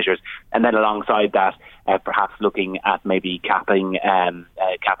targeted measures. And then alongside that, perhaps looking at maybe capping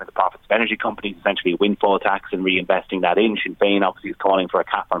the profits of energy companies, essentially a windfall tax, and reinvesting that in. Sinn Féin obviously is calling for a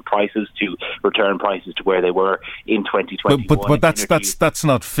cap on prices to return prices to where they were in 2021. But that's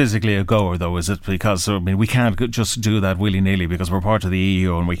not physically a goer, though, is it? Because we can't just do that willy-nilly, because we're part of the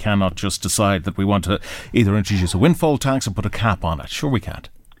EU, and we cannot just decide that we want to either introduce a windfall tax or put a cap on it. Sure, we can't.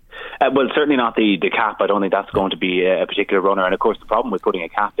 Well, certainly not the cap. I don't think that's going to be a particular runner. And of course, the problem with putting a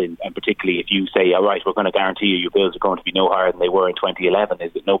cap in, and particularly if you say, all right, we're going to guarantee you your bills are going to be no higher than they were in 2011,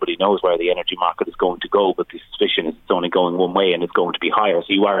 is that nobody knows where the energy market is going to go. But the suspicion is it's only going one way, and it's going to be higher.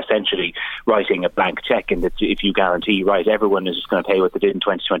 So you are essentially writing a blank check, and that if you guarantee, right, everyone is just going to pay what they did in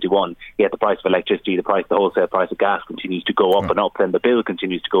 2021, yet the price of electricity, the wholesale price of gas continues to go up and up, and the bill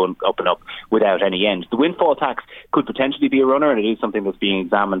continues to go up and up without any end. The windfall tax could potentially be a runner, and it is something that's being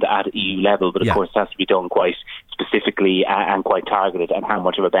examined at EU level, but of course it has to be done quite specifically and quite targeted, and how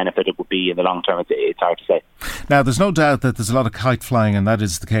much of a benefit it would be in the long term, it's hard to say. Now, there's no doubt that there's a lot of kite flying, and that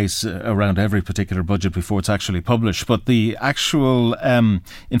is the case around every particular budget before it's actually published, but the actual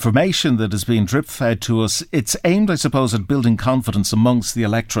information that is being drip fed to us, it's aimed, I suppose, at building confidence amongst the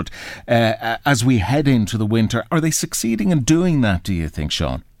electorate as we head into the winter. Are they succeeding in doing that, do you think,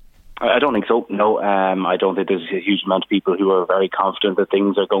 Sean? I don't think so, no. I don't think there's a huge amount of people who are very confident that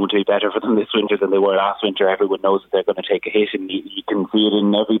things are going to be better for them this winter than they were last winter. Everyone knows that they're going to take a hit, and you can see it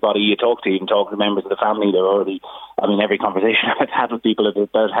in everybody you talk to, even talking to members of the family. They're already, every conversation I've had with people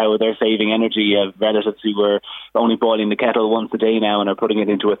about how they're saving energy. Relatives who were only boiling the kettle once a day now and are putting it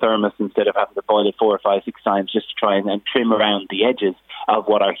into a thermos instead of having to boil it 4 or 5, 6 times, just to try and trim around the edges of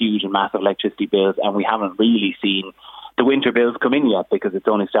what are huge and massive electricity bills. And we haven't really seen the winter bills come in yet, because it's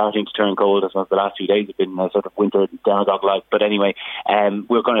only starting to turn cold. As well, the last few days have been sort of winter demagogue-like. But anyway,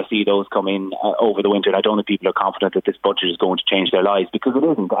 we're going to see those come in over the winter. And I don't think people are confident that this budget is going to change their lives, because it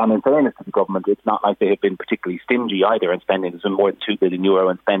isn't. And in fairness to the government, it's not like they have been particularly stingy either in spending. There's been more than €2 billion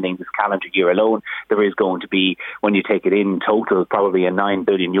in spending this calendar year alone. There is going to be, when you take it in total, probably a €9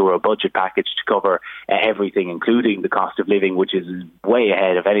 billion budget package to cover everything, including the cost of living, which is way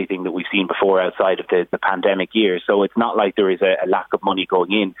ahead of anything that we've seen before outside of the pandemic year. So it's not like there is a lack of money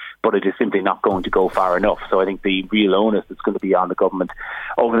going in, but it is simply not going to go far enough. So I think the real onus that's going to be on the government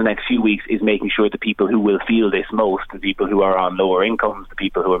over the next few weeks is making sure the people who will feel this most, the people who are on lower incomes, the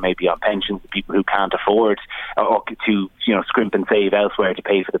people who are maybe on pensions, the people who can't afford or to scrimp and save elsewhere to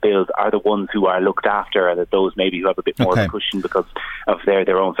pay for the bills, are the ones who are looked after, and that those maybe who have a bit more of a cushion because of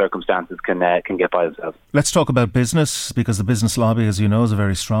their own circumstances can get by themselves. Let's talk about business, because the business lobby, as you know, is a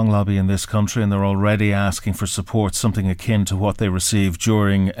very strong lobby in this country, and they're already asking for support, something akin to what they received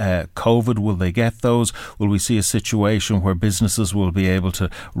during COVID. Will they get those? Will we see a situation where businesses will be able to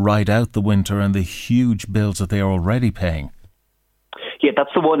ride out the winter and the huge bills that they are already paying? Yeah,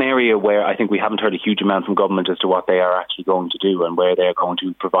 that's the one area where I think we haven't heard a huge amount from government as to what they are actually going to do and where they're going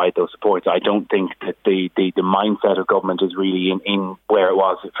to provide those supports. I don't think that the mindset of government is really in where it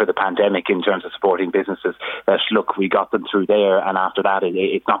was for the pandemic in terms of supporting businesses. That, look, we got them through there, and after that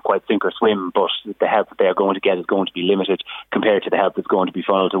it's not quite sink or swim, but the help that they're going to get is going to be limited compared to the help that's going to be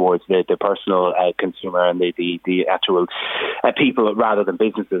funneled towards the personal consumer and the actual people rather than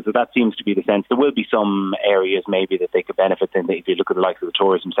businesses. So that seems to be the sense. There will be some areas maybe that they could benefit in. If you look at the likes of the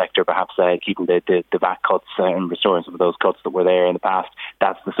tourism sector, perhaps keeping the VAT cuts and restoring some of those cuts that were there in the past,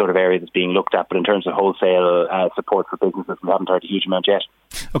 that's the sort of area that's being looked at. But in terms of wholesale support for businesses, we haven't heard a huge amount yet.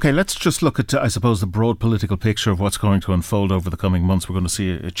 OK, let's just look at, I suppose, the broad political picture of what's going to unfold over the coming months. We're going to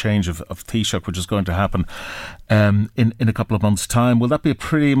see a change of Taoiseach, which is going to happen in a couple of months' time. Will that be a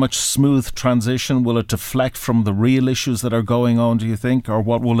pretty much smooth transition? Will it deflect from the real issues that are going on, do you think? Or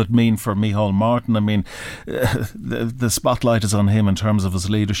what will it mean for Micheál Martin? I mean, the spotlight is on him in terms of his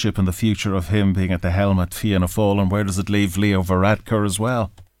leadership and the future of him being at the helm at Fianna Fáil. And where does it leave Leo Varadkar as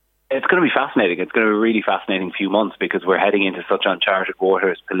well? It's going to be fascinating. It's going to be a really fascinating few months because we're heading into such uncharted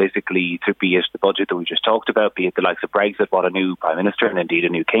waters politically, to be it the budget that we just talked about, be it the likes of Brexit, what a new Prime Minister and indeed a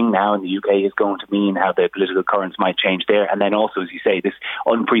new King now in the UK is going to mean, how the political currents might change there. And then also, as you say, this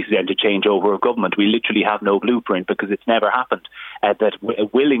unprecedented changeover of government. We literally have no blueprint because it's never happened. That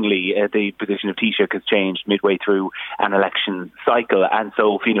willingly the position of Taoiseach has changed midway through an election cycle. And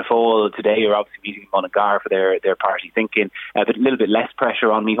so Fianna Fáil today are obviously meeting Mullingar for their party thinking, but a little bit less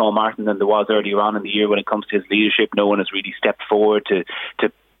pressure on Micheál Martin than there was earlier on in the year when it comes to his leadership. No one has really stepped forward to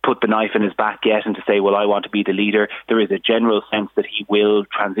put the knife in his back yet and to say, well, I want to be the leader. There is a general sense that he will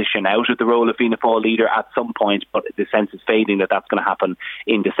transition out of the role of Fianna Fáil leader at some point, but the sense is fading that that's going to happen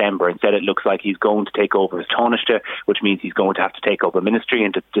in December. Instead, it looks like he's going to take over as Taoiseach, which means he's going to have to take over a ministry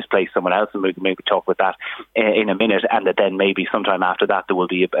and to displace someone else, and we'll maybe talk about that in a minute, and that then maybe sometime after that there will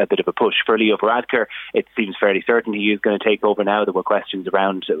be a bit of a push. For Leo Varadkar, it seems fairly certain he is going to take over now. There were questions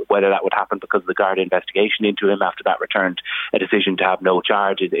around whether that would happen because of the Garda investigation into him. After that returned a decision to have no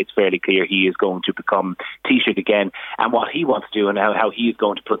charge, it's fairly clear he is going to become Taoiseach again, and what he wants to do and how he is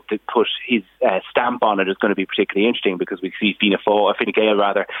going to put his stamp on it is going to be particularly interesting, because we see Fine Gael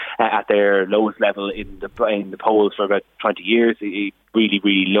at their lowest level in the polls for about 20 years.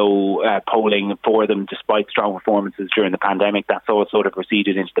 Really low polling for them despite strong performances during the pandemic. That's all sort of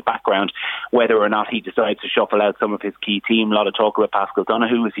receded into the background. Whether or not he decides to shuffle out some of his key team, a lot of talk about Paschal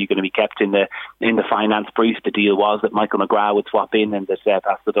Donohoe. Is he going to be kept in the finance brief? The deal was that Michael McGrath would swap in and that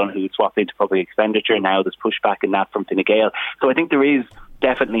Paschal Donohoe would swap into public expenditure. Now there's pushback in that from Fine Gael. So I think there is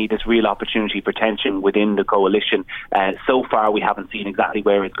definitely this real opportunity for tension within the coalition. So far we haven't seen exactly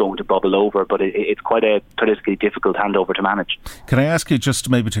where it's going to bubble over, but it's quite a politically difficult handover to manage. Can I ask you just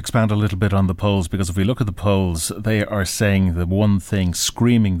maybe to expand a little bit on the polls, because if we look at the polls, they are saying the one thing,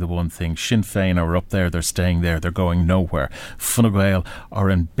 screaming the one thing. Sinn Féin are up there, they're staying there, they're going nowhere. Fine Gael are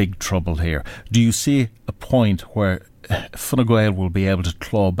in big trouble here. Do you see a point where Fine Gael will be able to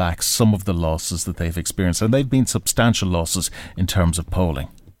claw back some of the losses that they've experienced, and they've been substantial losses in terms of polling?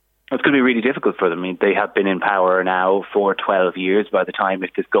 It's going to be really difficult for them. I mean, they have been in power now for 12 years. By the time if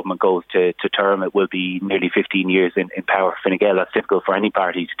this government goes to term, it will be nearly 15 years in power for Fine Gael. That's difficult for any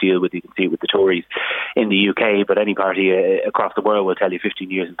party to deal with. You can see it with the Tories in the UK, but any party across the world will tell you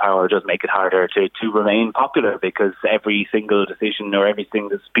 15 years in power does make it harder to remain popular, because every single decision or everything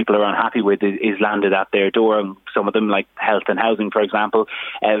that people are unhappy with is landed at their door. And some of them, like health and housing, for example,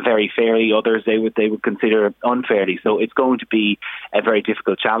 very fairly. Others they would consider unfairly. So it's going to be a very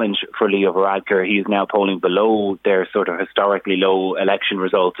difficult challenge for Leo Varadkar. He is now polling below their sort of historically low election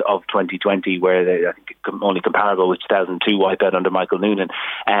result of 2020, where they, I think, only comparable with 2002 wipeout under Michael Noonan,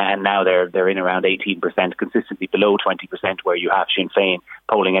 and now they're in around 18%, consistently below 20%, where you have Sinn Féin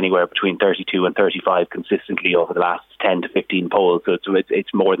polling anywhere between 32 and 35 consistently over the last 10 to 15 polls. So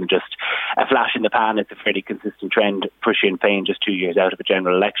it's more than just a flash in the pan. It's a fairly consistent trend for Sinn Féin just 2 years out of a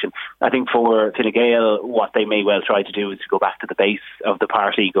general election. I think for Fine Gael, what they may well try to do is to go back to the base of the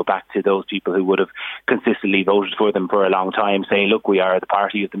party, go back to those people who would have consistently voted for them for a long time, saying, look, we are the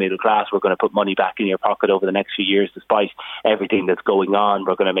party of the middle class. We're going to put money back in your pocket over the next few years despite everything that's going on.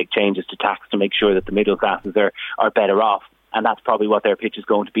 We're going to make changes to tax to make sure that the middle classes are better off. And that's probably what their pitch is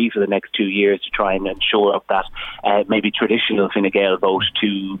going to be for the next 2 years, to try and ensure up that maybe traditional Fine Gael vote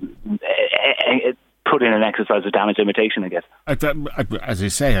to put in an exercise of damage limitation, I guess. As you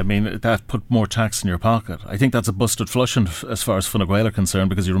say, I mean, that put more tax in your pocket. I think that's a busted flushing as far as Fine Gael are concerned,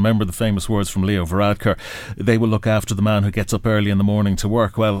 because you remember the famous words from Leo Varadkar, they will look after the man who gets up early in the morning to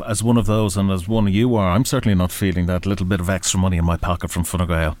work. Well, as one of those, and as one of you are, I'm certainly not feeling that little bit of extra money in my pocket from Fine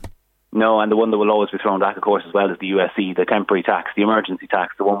Gael. No, and the one that will always be thrown back, of course, as well, is the USC, the temporary tax, the emergency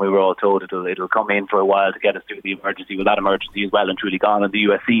tax, the one we were all told it'll come in for a while to get us through the emergency. Well, that emergency is well and truly gone, and the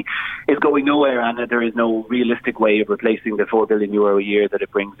USC is going nowhere, and there is no realistic way of replacing the €4 billion a year that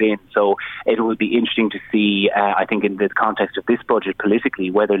it brings in. So it will be interesting to see, I think, in the context of this budget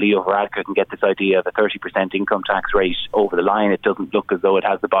politically, whether Leo Varadkar can get this idea of a 30% income tax rate over the line. It doesn't look as though it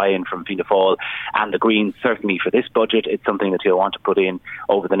has the buy-in from Fianna Fáil and the Greens, certainly for this budget. It's something that he'll want to put in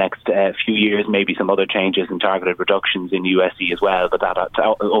over the next few years, maybe some other changes and targeted reductions in USC as well, but that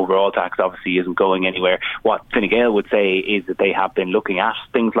overall tax obviously isn't going anywhere. What Fine Gael would say is that they have been looking at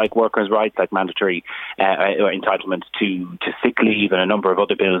things like workers' rights, like mandatory entitlement to sick leave, and a number of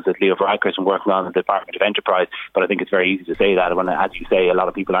other bills that Leo Varadkar has been working on in the Department of Enterprise. But I think it's very easy to say that when, as you say, a lot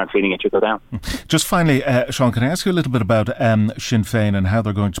of people aren't feeling it should go down. Just finally, Sean, can I ask you a little bit about Sinn Féin and how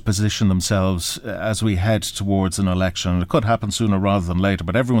they're going to position themselves as we head towards an election? And it could happen sooner rather than later,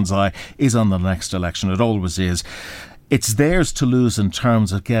 but everyone's eye is on the next election. It always is. It's theirs to lose in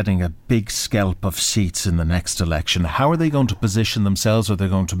terms of getting a big scalp of seats in the next election. How are they going to position themselves? Are they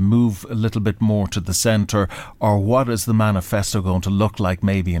going to move a little bit more to the centre? Or what is the manifesto going to look like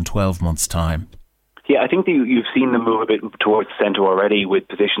maybe in 12 months' time? Yeah, I think you've seen them move a bit towards the centre already with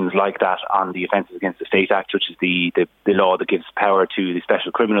positions like that on the Offences Against the State Act, which is the law that gives power to the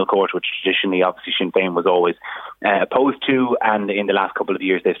Special Criminal Court, which traditionally, obviously, Sinn Féin was always opposed to, and in the last couple of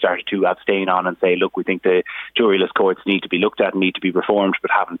years they've started to abstain on and say, look, we think the juryless courts need to be looked at and need to be reformed,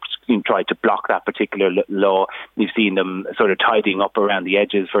 but haven't tried to block that particular law. You've seen them sort of tidying up around the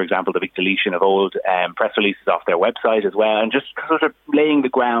edges, for example, the big deletion of old press releases off their website as well, and just sort of laying the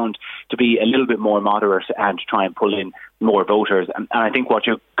ground to be a little bit more moderate and to try and pull in more voters. And I think what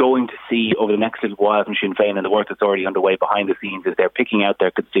you're going to see over the next little while from Sinn Féin, and the work that's already underway behind the scenes, is they're picking out their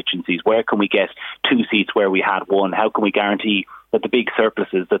constituencies. Where can we get 2 seats where we had 1? How can we guarantee that the big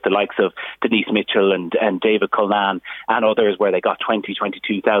surpluses that the likes of Denise Mitchell and David Cullinane and others, where they got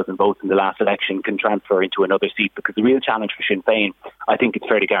 22,000 votes in the last election, can transfer into another seat? Because the real challenge for Sinn Féin, I think it's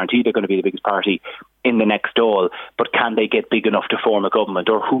fairly guaranteed they're going to be the biggest party in the next Dáil, but can they get big enough to form a government,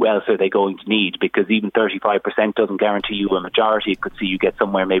 or who else are they going to need? Because even 35% doesn't guarantee you a majority. It could see you get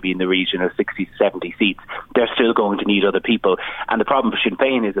somewhere maybe in the region of 60 to 70 seats. They're still going to need other people. And the problem for Sinn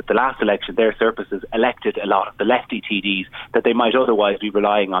Féin is that the last election, their surpluses elected a lot of the lefty TDs that they might otherwise be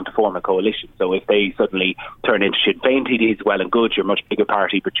relying on to form a coalition. So if they suddenly turn into Sinn Féin TDs, well and good, you're a much bigger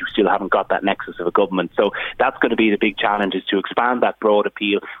party, but you still haven't got that nexus of a government. So that's going to be the big challenge, is to expand that broad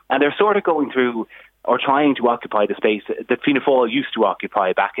appeal. And they're sort of going through, or trying to occupy, the space that Fianna Fáil used to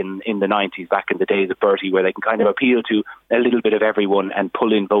occupy back in the 90s, back in the days of Bertie, where they can kind of appeal to a little bit of everyone and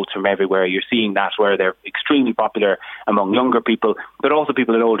pull in votes from everywhere. You're seeing that where they're extremely popular among younger people, but also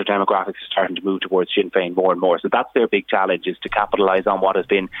people in older demographics are starting to move towards Sinn Féin more and more. So that's their big challenge, is to capitalise on what has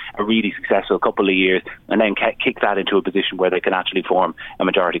been a really successful couple of years and then kick that into a position where they can actually form a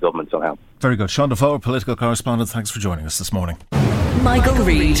majority government somehow. Very good. Sean Defoe, political correspondent, thanks for joining us this morning. Michael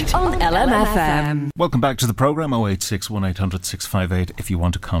Reid on LMFM. Welcome back to the programme. 086 1800 658 if you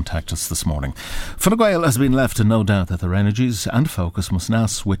want to contact us this morning. Fine Gael has been left in no doubt that their energies and focus must now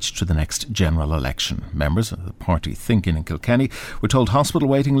switch to the next general election. Members of the party thinking in Kilkenny were told hospital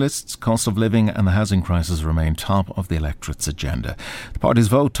waiting lists, cost of living and the housing crisis remain top of the electorate's agenda. The party's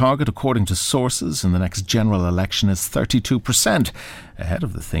vote target, according to sources, in the next general election is 32%. Ahead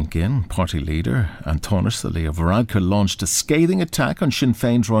of the think-in, party leader Antonis Leo Varadkar launched a scathing attack on Sinn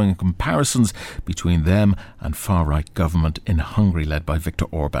Féin, drawing comparisons between them and far-right government in Hungary led by Viktor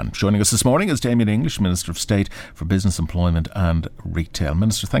Orban. Joining us this morning is Damien English, Minister of State for Business, Employment and Retail.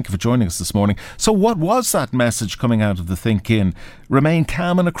 Minister, thank you for joining us this morning. So what was that message coming out of the think-in? Remain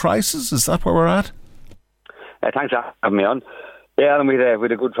calm in a crisis? Is that where we're at? Thanks for having me on. Yeah, and we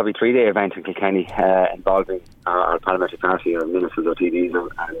had a good probably 3-day event in Kilkenny involving our parliamentary party, our ministers, our TDs and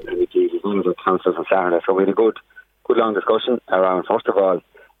MEPs, as well as our councillors on Saturday. So we had a good long discussion around, first of all,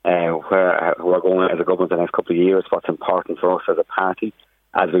 where we're going as a government the next couple of years, what's important for us as a party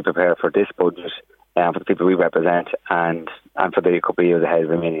as we prepare for this budget, for the people we represent, and for the couple of years ahead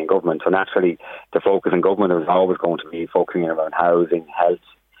remaining in government. So naturally, the focus in government is always going to be focusing around housing, health,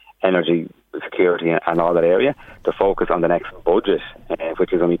 energy, security and all that area. The focus on the next budget,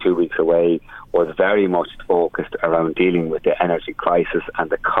 which is only 2 weeks away, was very much focused around dealing with the energy crisis and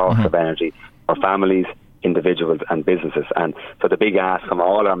the cost of energy for families, individuals and businesses. And so the big ask from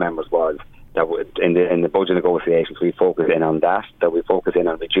all our members was that in the budget negotiations we focus in on that we focus in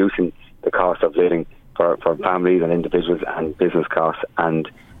on reducing the cost of living for families and individuals and business costs, and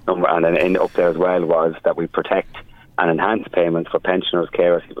then up there as well was that we protect and enhance payments for pensioners,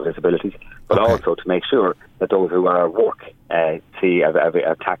 carers, people with disabilities, but also to make sure that those who are at work see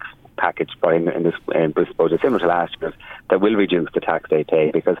a tax package in this budget, similar to last year's, that will reduce the tax they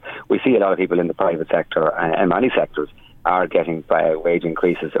pay, because we see a lot of people in the private sector and many sectors are getting wage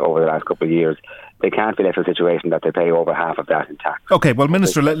increases over the last couple of years. They can't be left in a situation that they pay over half of that in tax. OK, well,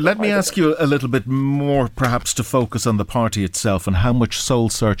 Minister, let me ask you a little bit more, perhaps to focus on the party itself and how much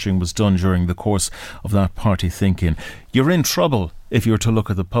soul-searching was done during the course of that party thinking. You're in trouble if you're to look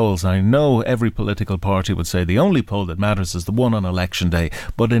at the polls. I know every political party would say the only poll that matters is the one on election day,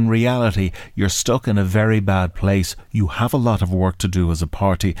 but in reality, you're stuck in a very bad place. You have a lot of work to do as a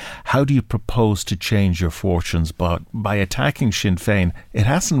party. How do you propose to change your fortunes? But by attacking Sinn Féin, it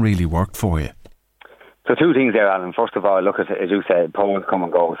hasn't really worked for you. So two things there, Alan. First of all, look at, as you said, polls come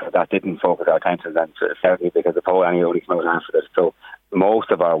and go, so that didn't focus our attention then, certainly because the poll only came out after this. So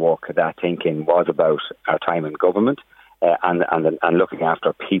most of our work, that thinking, was about our time in government and looking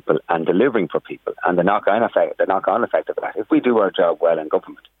after people and delivering for people, and the knock-on effect of that. If we do our job well in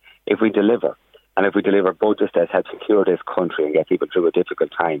government, if we deliver, and if we deliver budgets that help secure this country and get people through a difficult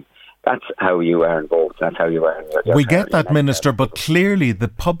time, that's how you earn votes. That's how you earn your We get that, Minister, but clearly the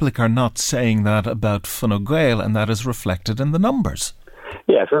public are not saying that about Fine Gael, and that is reflected in the numbers.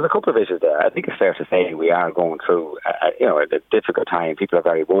 Yeah, so there's a couple of issues there. I think it's fair to say we are going through a difficult time. People are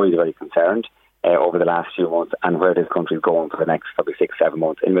very worried, very concerned over the last few months, and where this country is going for the next probably 6-7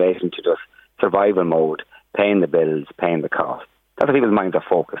 months in relation to just survival mode, paying the bills, paying the cost. That's where people's minds are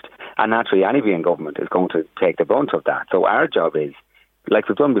focused. And naturally, anybody in government is going to take the brunt of that. So our job is, like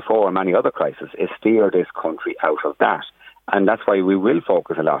we've done before in many other crises, is steer this country out of that. And that's why we will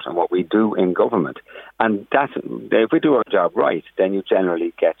focus a lot on what we do in government. And if we do our job right, then you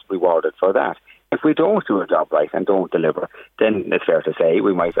generally get rewarded for that. If we don't do our job right and don't deliver, then it's fair to say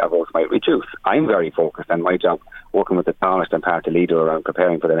our votes might reduce. I'm very focused on my job, working with the Taoiseach and party leader around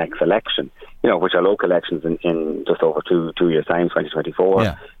preparing for the next election, which are local elections in just over two years' time, 2024.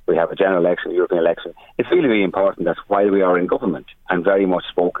 Yeah. We have a general election, a European election. It's really, really important that while we are in government and very much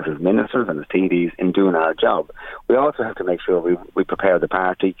focus as ministers and as TDs in doing our job, we also have to make sure we prepare the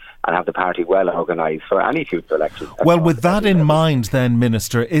party and have the party well organised for any future elections. Well, with that in mind then,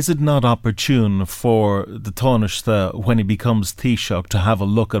 Minister, is it not opportune for the Taoiseach, when he becomes Taoiseach, to have a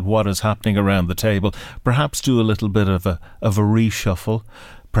look at what is happening around the table, perhaps do a little bit of a reshuffle,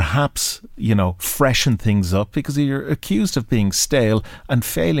 perhaps, freshen things up, because you're accused of being stale and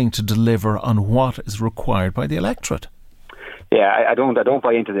failing to deliver on what is required by the electorate? Yeah, I don't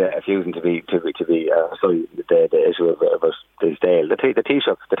buy into the accusing to be the issue of the stale. The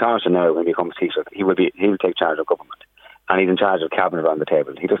Taoiseach, the Taoiseach now, when he becomes Taoiseach, he will take charge of government. And he's in charge of cabinet around the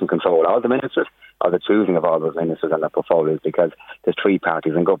table. He doesn't control all the ministers or the choosing of all those ministers and their portfolios, because there's three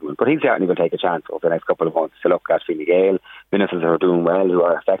parties in government. But he's certainly going to take a chance over the next couple of months to look at Fine Gael, ministers who are doing well, who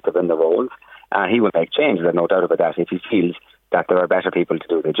are effective in their roles, and he will make changes, there's no doubt about that, if he feels that there are better people to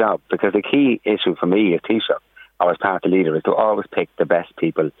do the job. Because the key issue for me as Taoiseach or as party leader is to always pick the best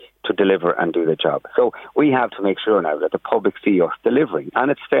people to deliver and do the job. So we have to make sure now that the public see us delivering.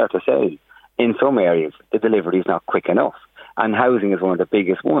 And it's fair to say, in some areas, the delivery is not quick enough. And housing is one of the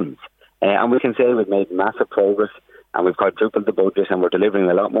biggest ones. And we can say we've made massive progress, and we've quadrupled the budget, and we're delivering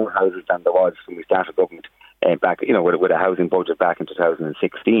a lot more houses than there was when we started government back, with a housing budget back in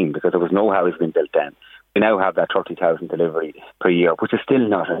 2016, because there was no housing being built then. We now have that 30,000 delivery per year, which is still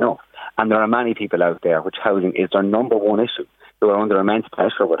not enough. And there are many people out there which housing is their number one issue, who are under immense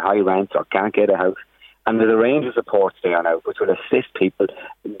pressure with high rents or can't get a house. And there's a range of supports there now which will assist people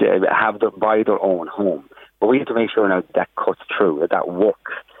to buy their own home. But we have to make sure now that cuts through, that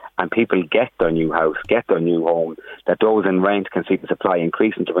works, and people get their new house, get their new home, that those in rent can see the supply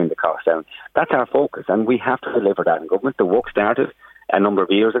increasing to bring the cost down. That's our focus, and we have to deliver that in government. The work started a number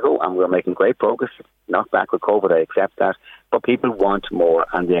of years ago, and we're making great progress. Knocked back with COVID, I accept that. But people want more,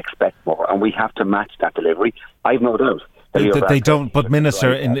 and they expect more, and we have to match that delivery. I've no doubt. They don't, but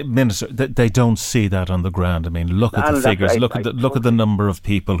Minister, they don't see that on the ground. I mean, look at the figures. Look at the number of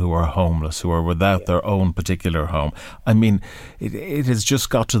people who are homeless, who are without their own particular home. I mean, it has just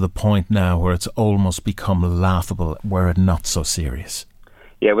got to the point now where it's almost become laughable, were it not so serious.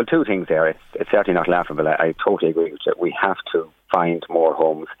 Yeah, well, two things there. It's certainly not laughable. I totally agree with you. We have to find more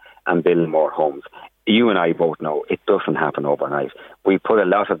homes and build more homes. You and I both know it doesn't happen overnight. We put a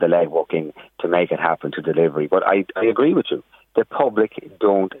lot of the legwork in to make it happen to delivery. But I agree with you. The public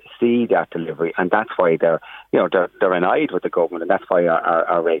don't see that delivery, and that's why they're annoyed with the government, and that's why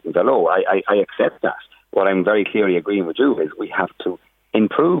our ratings are low. I accept that. What I'm very clearly agreeing with you is we have to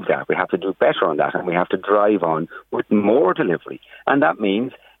improve that. We have to do better on that, and we have to drive on with more delivery. And that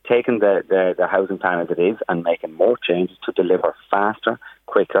means taking the housing plan as it is and making more changes to deliver faster,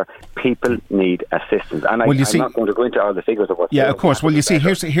 quicker. People need assistance. And I'm not going to go into all the figures of what... Yeah, of course. Well, you see,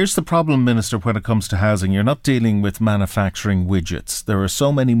 here's the problem, Minister, when it comes to housing. You're not dealing with manufacturing widgets. There are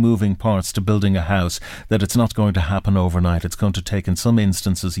so many moving parts to building a house that it's not going to happen overnight. It's going to take, in some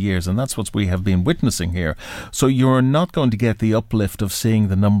instances, years, and that's what we have been witnessing here. So you're not going to get the uplift of seeing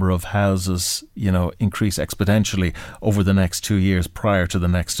the number of houses, increase exponentially over the next 2 years prior to the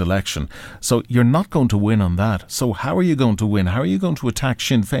next election. So you're not going to win on that. So how are you going to win? How are you going to attack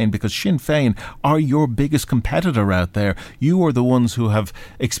Sinn Féin? Because Sinn Féin are your biggest competitor out there. You are the ones who have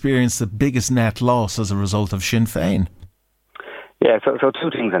experienced the biggest net loss as a result of Sinn Féin. Yeah, so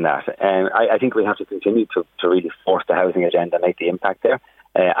two things on that. I think we have to continue to really force the housing agenda and make the impact there.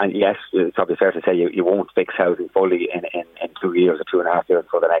 And yes, it's probably fair to say you won't fix housing fully in 2 years or 2.5 years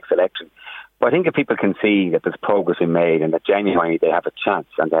for the next election. But I think if people can see that there's progress being made and that genuinely they have a chance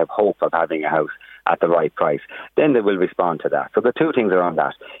and they have hope of having a house at the right price, then they will respond to that. So the two things are on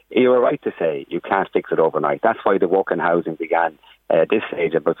that. You are right to say you can't fix it overnight. That's why the work in housing began at this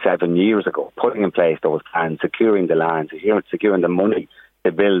stage about 7 years ago, putting in place those plans, securing the land, securing the money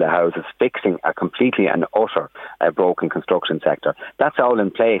to build the houses, fixing a completely and utter broken construction sector. That's all in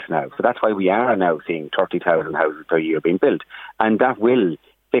place now. So that's why we are now seeing 30,000 houses per year being built. And that will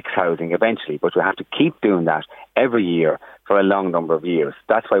fix housing eventually, but we have to keep doing that every year for a long number of years.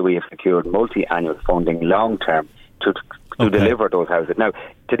 That's why we have secured multi-annual funding long term to deliver those houses. Now,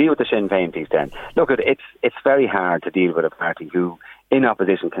 to deal with the Sinn Féin piece then, look, it's very hard to deal with a party who in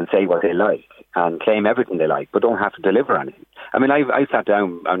opposition can say what they like and claim everything they like, but don't have to deliver anything. I mean, I sat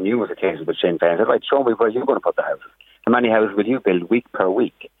down on numerous occasions with Sinn Féin and said, right, show me where you're going to put the houses. How many houses will you build week per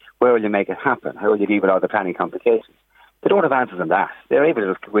week? Where will you make it happen? How will you deal with all the planning complications? They don't have answers on that. They're able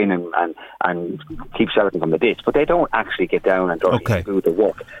to just go in and keep shouting from the ditch, but they don't actually get down and do the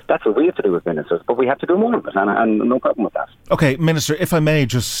work. That's what we have to do as ministers, but we have to do more of it, and no problem with that. OK, Minister, if I may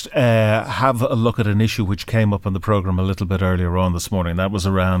just have a look at an issue which came up on the programme a little bit earlier on this morning. That was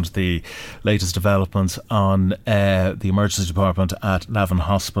around the latest developments on the emergency department at Navan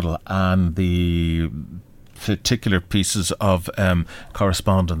Hospital and the particular pieces of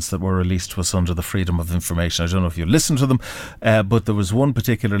correspondence that were released to us under the Freedom of Information. I don't know if you listened to them, but there was one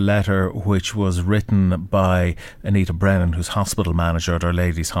particular letter which was written by Anita Brennan, who's hospital manager at Our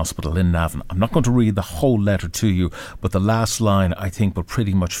Lady's Hospital in Navan. I'm not going to read the whole letter to you, but the last line I think will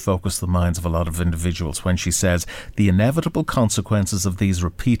pretty much focus the minds of a lot of individuals when she says, the inevitable consequences of these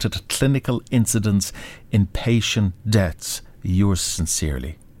repeated clinical incidents in patient deaths. Yours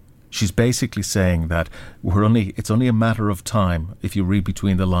sincerely. She's basically saying that it's only a matter of time, if you read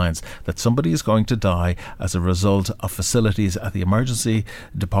between the lines, that somebody is going to die as a result of facilities at the emergency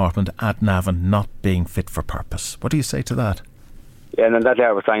department at Navan not being fit for purpose. What do you say to that? Yeah, and that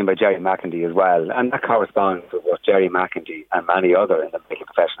letter was signed by Jerry McEntee as well, and that corresponds with what Jerry McEntee and many other in the medical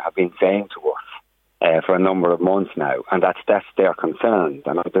profession have been saying to us for a number of months now, and that's their concerns.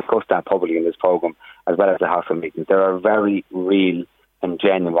 And I've discussed that publicly in this programme as well as the hospital meetings. There are very real and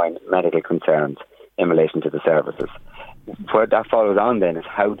genuine medical concerns in relation to the services. What that follows on then is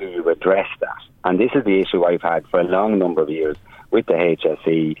how do you address that? And this is the issue I've had for a long number of years with the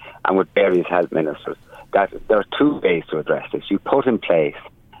HSE and with various health ministers, that there are two ways to address this. You put in place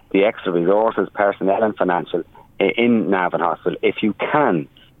the extra resources, personnel and financial in Navan Hospital if you can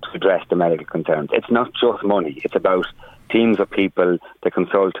to address the medical concerns. It's not just money, it's about teams of people, the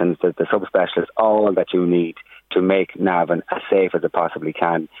consultants, the subspecialists, all that you need to make Navan as safe as it possibly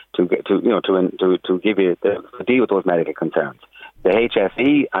can to deal with those medical concerns. The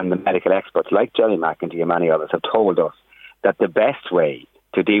HSE and the medical experts like Jerry McEntee and many others have told us that the best way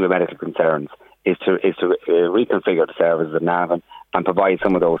to deal with medical concerns is to reconfigure the services at Navan and provide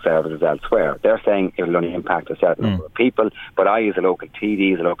some of those services elsewhere. They're saying it will only impact a certain number of people, but I, as a local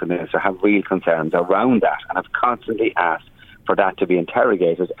TD, as a local minister, have real concerns around that, and I've constantly asked for that to be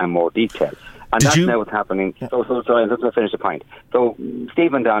interrogated and more detailed. And that's now what's happening. So I'm just going to finish the point. So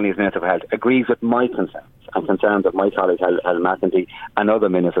Stephen Donnelly, as Minister for Health, agrees with my concerns and concerns of my colleague Helen McEntee and other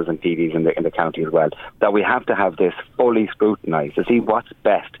ministers and TDs in the county as well, that we have to have this fully scrutinised to see what's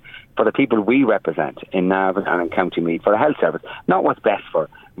best for the people we represent in Navan and in County Meath for a health service. Not what's best for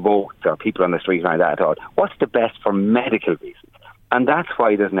votes or people on the street like that at all. What's the best for medical reasons? And that's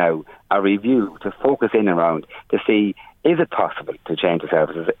why there's now a review to focus in around to see, is it possible to change the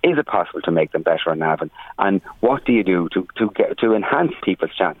services? Is it possible to make them better in Navan? And what do you do to enhance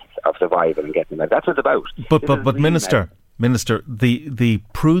people's chances of survival and getting them out? That's what it's about. But Minister, the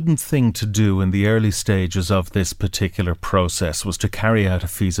prudent thing to do in the early stages of this particular process was to carry out a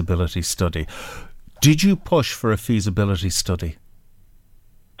feasibility study. Did you push for a feasibility study?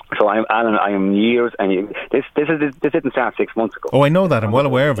 So I am years, and this didn't start 6 months ago. Oh, I know that. I'm well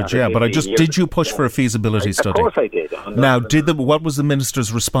aware of it. Yeah, but did you push for a feasibility study? Of course, I did. Now, what was the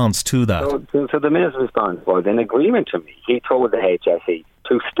minister's response to that? So the minister's response was in agreement to me. He told the HSE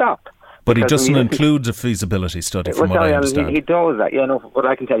to stop. But he doesn't include a feasibility study, from what I understand. He does that. But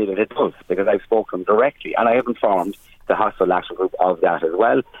I can tell you that it does, because I've spoken to him directly, and I have informed the Hospital Action Group of that as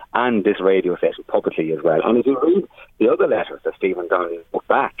well, and this radio station publicly as well. And if you read the other letters that Stephen Donnelly put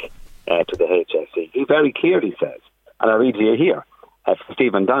back to the HSE, he very clearly says, and I'll read you here,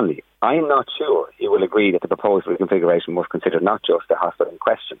 Stephen Donnelly, I am not sure he will agree that the proposed reconfiguration must consider not just the hospital in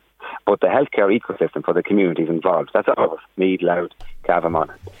question, but the healthcare ecosystem for the communities involved. That's all of us, Meath, Louth, Cavan.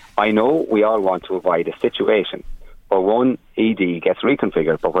 I know we all want to avoid a situation where one ED gets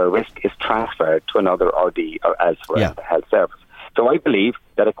reconfigured, but where risk is transferred to another RD or elsewhere in the health service. So I believe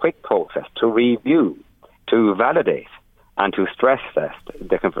that a quick process to review, to validate, and to stress test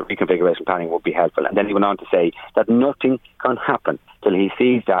the reconfiguration planning would be helpful. And then he went on to say that nothing can happen till he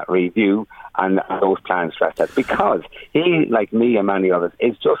sees that review and those plans stress tested, because he, like me and many others,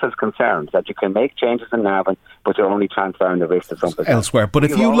 is just as concerned that you can make changes in Navan, but you're only transferring the risk to something elsewhere. But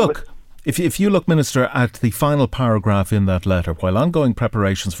if you look... If you look, Minister, at the final paragraph in that letter, while ongoing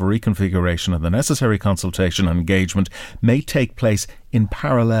preparations for reconfiguration and the necessary consultation and engagement may take place in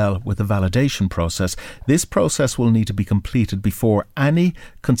parallel with the validation process, this process will need to be completed before any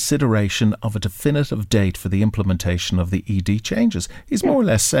consideration of a definitive date for the implementation of the ED changes. He's more or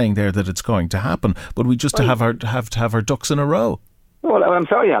less saying there that it's going to happen, but we just have to have our ducks in a row. Well, I'm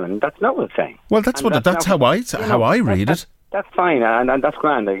sorry, Alan, that's not what I'm saying. Well, that's how I read it. That's fine, and that's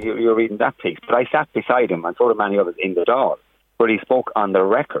grand. You're reading that piece. But I sat beside him, and so did many others, in the Dáil, where he spoke on the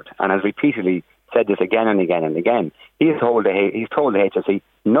record and has repeatedly said this again and again and again. He's told the HSE,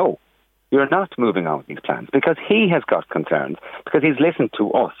 no, you're not moving on with these plans, because he has got concerns, because he's listened to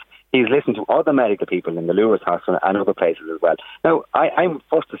us. He's listened to other medical people in the Lewis Hospital and other places as well. Now, I'm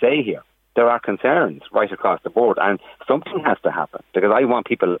forced to say here, there are concerns right across the board, and something has to happen, because I want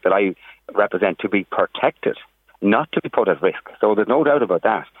people that I represent to be protected, not to be put at risk. So there's no doubt about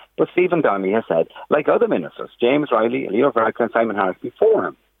that. But Stephen Donnelly has said, like other ministers, James Riley, Leo Varadkar and Simon Harris before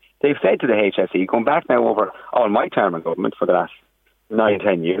him, they've said to the HSE, going back now over all my term in government for the last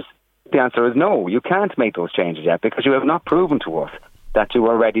 9-10 years, the answer is no, you can't make those changes yet, because you have not proven to us that you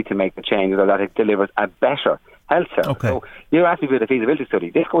are ready to make the changes or that it delivers a better health service. Okay. So you're asking for the feasibility study.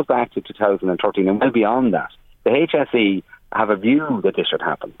 This goes back to 2013 and well beyond that. The HSE have a view that this should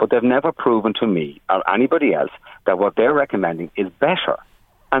happen, but they've never proven to me or anybody else that what they're recommending is better.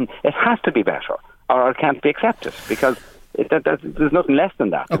 And it has to be better, or it can't be accepted, because there's nothing less than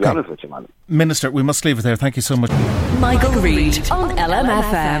that, to be honest with you, man. Minister, we must leave it there. Thank you so much. Michael Reid on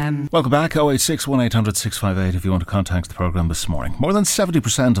LMFM. Welcome back. 086 1800 658 if you want to contact the programme this morning. More than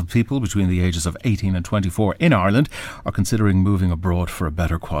 70% of people between the ages of 18 and 24 in Ireland are considering moving abroad for a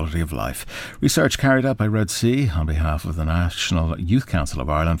better quality of life. Research carried out by Red C on behalf of the National Youth Council of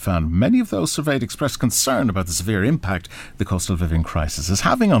Ireland found many of those surveyed expressed concern about the severe impact the cost of living crisis is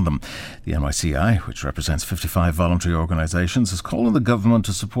having on them. The NYCI, which represents 55 voluntary organisations, is calling on the government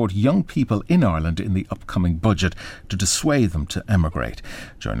to support young people in Ireland in the upcoming budget to dissuade them to emigrate.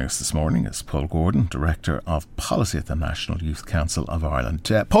 Joining us this morning is Paul Gordon, Director of Policy at the National Youth Council of Ireland.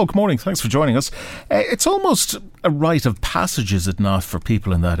 Paul, good morning. Thanks for joining us. It's almost a rite of passage, is it not, for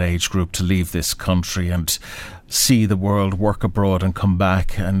people in that age group to leave this country and see the world, work abroad and come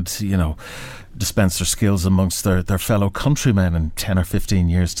back and, you know, dispense their skills amongst their fellow countrymen in 10 or 15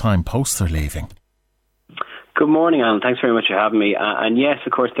 years' time post their leaving? Good morning, Alan. Thanks very much for having me. And yes,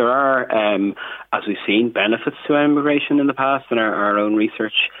 of course, there are, as we've seen, benefits to immigration in the past, and our own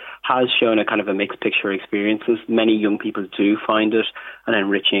research has shown a kind of a mixed picture of experiences. Many young people do find it an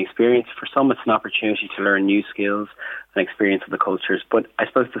enriching experience. For some, it's an opportunity to learn new skills and experience of the cultures. But I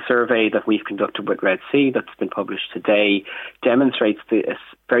suppose the survey that we've conducted with Red C that's been published today demonstrates a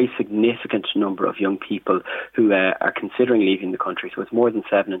very significant number of young people who are considering leaving the country. So it's more than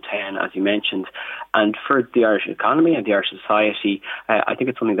 7 in 10, as you mentioned. And for the Irish economy and the Irish society, I think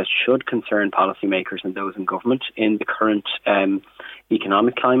it's something that should concern policymakers and those in government. In the current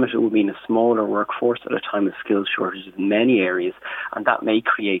economic climate, it will mean a smaller workforce at a time of skills shortages in many areas, and that may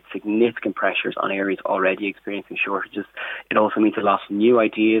create significant pressures on areas already experiencing shortages. It also means a loss of new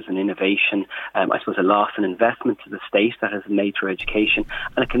ideas and innovation, I suppose a loss in investment to the state that has made through education,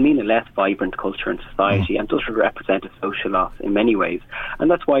 and it can mean a less vibrant culture and society, and does represent a social loss in many ways.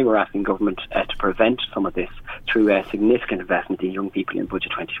 And that's why we're asking government to prevent some of this through significant investment in young people in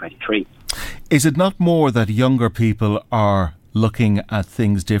Budget 2023. Is it not more that younger people are looking at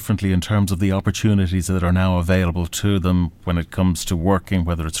things differently in terms of the opportunities that are now available to them when it comes to working,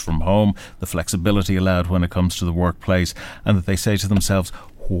 whether it's from home, the flexibility allowed when it comes to the workplace, and that they say to themselves,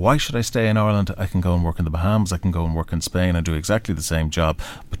 why should I stay in Ireland? I can go and work in the Bahamas, I can go and work in Spain and do exactly the same job,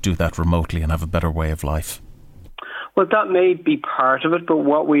 but do that remotely and have a better way of life. Well, that may be part of it, but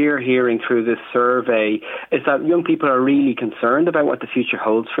what we're hearing through this survey is that young people are really concerned about what the future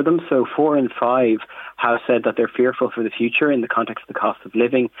holds for them. So 4 in 5 have said that they're fearful for the future in the context of the cost of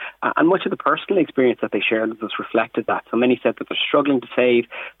living, and much of the personal experience that they shared with us reflected that. So many said that they're struggling to save,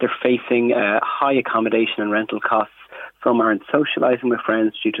 they're facing high accommodation and rental costs. Some aren't socialising with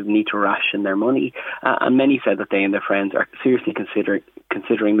friends due to the need to ration their money, and many said that they and their friends are seriously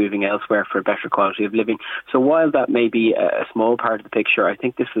considering moving elsewhere for a better quality of living. So while that may be a small part of the picture, I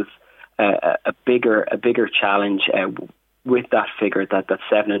think this is a bigger challenge with that figure that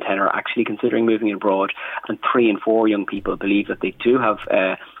 7 in 10 are actually considering moving abroad, and 3 in 4 young people believe that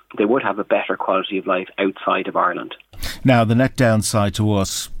they would have a better quality of life outside of Ireland. Now, the net downside to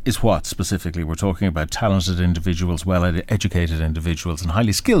us is what specifically? We're talking about talented individuals, well-educated individuals and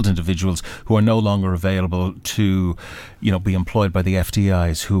highly skilled individuals who are no longer available to, be employed by the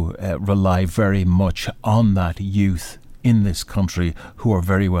FDIs, who rely very much on that youth in this country who are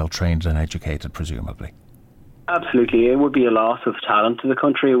very well trained and educated, presumably. Absolutely. It would be a loss of talent to the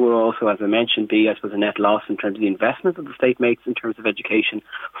country. It will also, as I mentioned, be, I suppose, a net loss in terms of the investment that the state makes in terms of education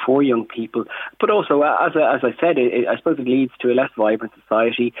for young people. But also, as I said, I suppose it leads to a less vibrant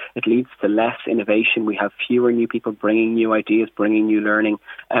society. It leads to less innovation. We have fewer new people bringing new ideas, bringing new learning.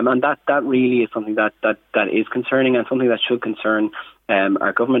 And that really is something that is concerning, and something that should concern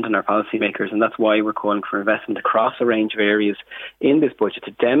our government and our policymakers, and that's why we're calling for investment across a range of areas in this budget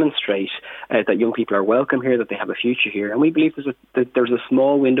to demonstrate that young people are welcome here, that they have a future here. And we believe there's a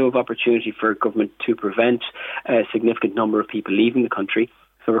small window of opportunity for government to prevent a significant number of people leaving the country.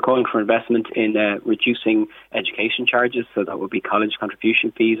 So we're calling for investment in reducing education charges, so that would be college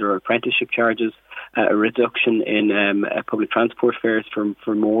contribution fees or apprenticeship charges, a reduction in public transport fares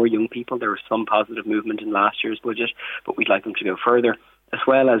for more young people. There was some positive movement in last year's budget, but we'd like them to go further, as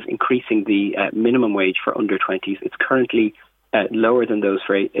well as increasing the minimum wage for under 20s. It's currently lower than those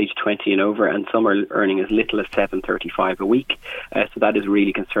for age 20 and over, and some are earning as little as $7.35 a week. So that is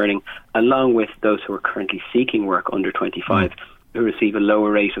really concerning, along with those who are currently seeking work under 25. Who receive a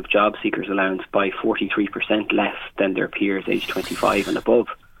lower rate of job seekers allowance by 43% less than their peers aged 25 and above.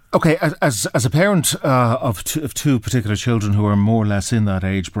 Okay, as a parent of two particular children who are more or less in that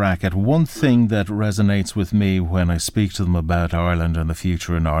age bracket, one thing that resonates with me when I speak to them about Ireland and the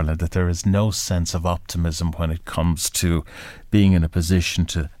future in Ireland, that there is no sense of optimism when it comes to being in a position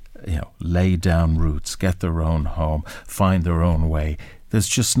to, lay down roots, get their own home, find their own way. There's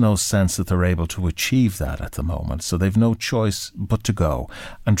just no sense that they're able to achieve that at the moment. So they've no choice but to go.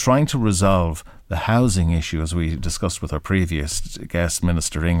 And trying to resolve the housing issue, as we discussed with our previous guest,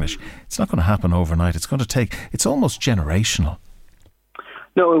 Minister English, it's not going to happen overnight. It's almost generational.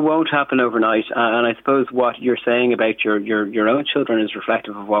 No, it won't happen overnight. And I suppose what you're saying about your own children is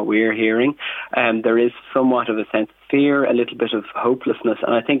reflective of what we're hearing. There is somewhat of a sense of fear, a little bit of hopelessness.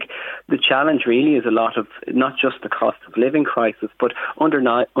 And I think the challenge really is a lot of not just the cost of living crisis, but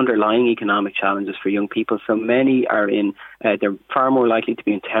underlying economic challenges for young people. So many are they're far more likely to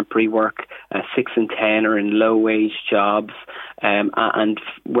be in temporary work. 6 in 10 are in low-wage jobs. And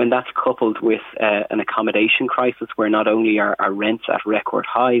when that's coupled with an accommodation crisis where not only are rents at record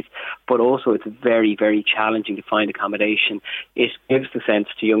highs, but also it's very, very challenging to find accommodation, it gives the sense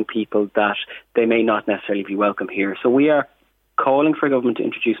to young people that they may not necessarily be welcome here. So we are calling for government to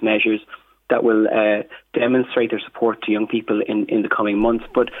introduce measures that will demonstrate their support to young people in the coming months.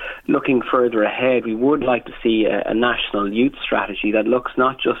 But looking further ahead, we would like to see a national youth strategy that looks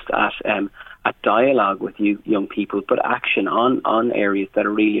not just at dialogue with young people, but action on areas that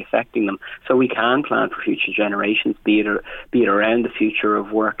are really affecting them, so we can plan for future generations, be it around the future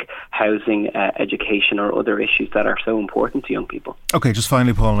of work, housing, education, or other issues that are so important to young people. Okay, just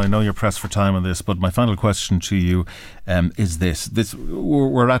finally, Paul, I know you're pressed for time on this, but my final question to you is this.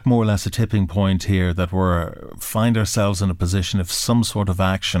 We're at more or less a tipping point here, that we find ourselves in a position, if some sort of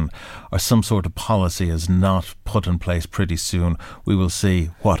action or some sort of policy is not put in place pretty soon, we will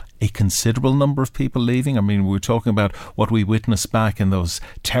see, a considerable number of people leaving. I mean, we're talking about what we witnessed back in those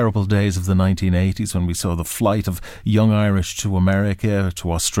terrible days of the 1980s when we saw the flight of young Irish to America,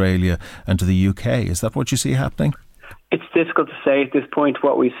 to Australia and to the UK. Is that what you see happening? It's difficult to say at this point.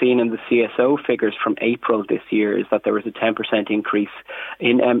 What we've seen in the CSO figures from April this year is that there was a 10% increase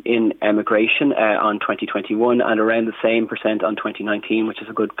in emigration on 2021 and around the same percent on 2019, which is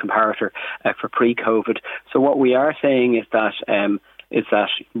a good comparator for pre-COVID. So what we are saying is that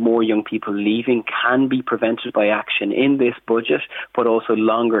more young people leaving can be prevented by action in this budget, but also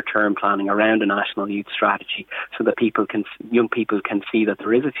longer term planning around a national youth strategy so that young people can see that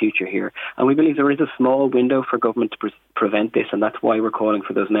there is a future here. And we believe there is a small window for government to prevent this, and that's why we're calling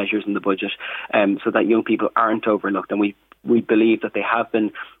for those measures in the budget, so that young people aren't overlooked. And we believe that they have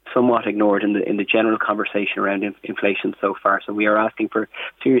been somewhat ignored in the general conversation around inflation so far. So we are asking for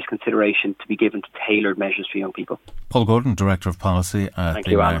serious consideration to be given to tailored measures for young people. Paul Gordon, Director of Policy at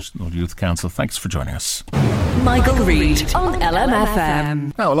the National Youth Council. Thanks for joining us. Michael Reid on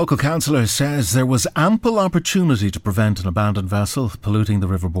LMFM. Now, a local councillor says there was ample opportunity to prevent an abandoned vessel polluting the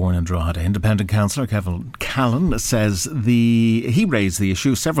River Bourne in Drogheda. Independent councillor Kevin Callan says he raised the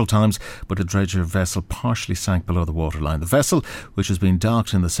issue several times, but a dredger vessel partially sank below the waterline. The vessel, which has been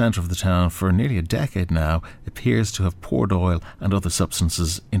docked in the centre of the town for nearly a decade now, appears to have poured oil and other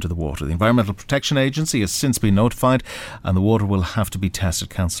substances into the water. The Environmental Protection Agency has since been notified and the water will have to be tested.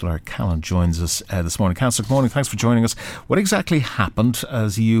 Councillor Callan joins us this morning. Councillor, good morning. Thanks for joining us. What exactly happened,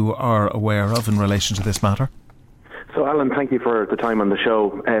 as you are aware of, in relation to this matter? So, Alan, thank you for the time on the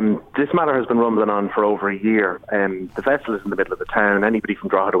show. This matter has been rumbling on for over a year. The vessel is in the middle of the town. Anybody from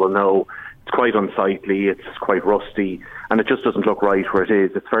Drogheda will know it's quite unsightly, it's quite rusty, and it just doesn't look right where it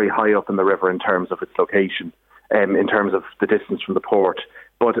is. It's very high up in the river in terms of its location, in terms of the distance from the port.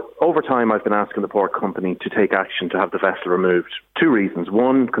 But over time, I've been asking the port company to take action to have the vessel removed. Two reasons.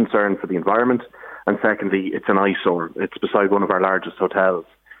 One, concern for the environment, and secondly, it's an eyesore. It's beside one of our largest hotels.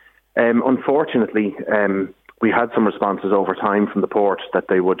 Unfortunately, we had some responses over time from the port that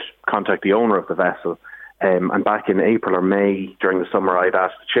they would contact the owner of the vessel. And back in April or May, during the summer, I'd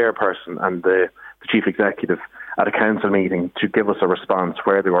asked the chairperson and the chief executive at a council meeting to give us a response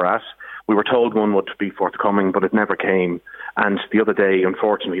where they were at. We were told one would be forthcoming, but it never came. And the other day,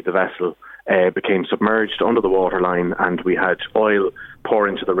 unfortunately, the vessel became submerged under the waterline and we had oil pour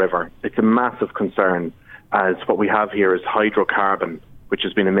into the river. It's a massive concern, as what we have here is hydrocarbon which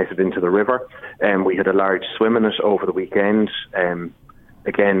has been emitted into the river. We had a large swim in it over the weekend.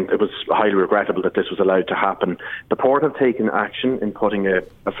 Again, it was highly regrettable that this was allowed to happen. The port have taken action in putting a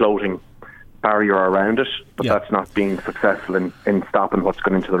floating barrier around it, but that's not being successful in stopping what's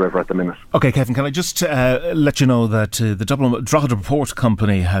going into the river at the minute. OK, Kevin, can I just let you know that the Dublin Drogheda Port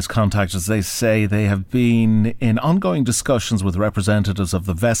Company has contacted us. They say they have been in ongoing discussions with representatives of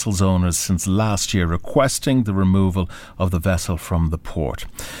the vessel's owners since last year, requesting the removal of the vessel from the port.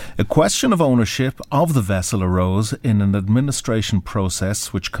 A question of ownership of the vessel arose in an administration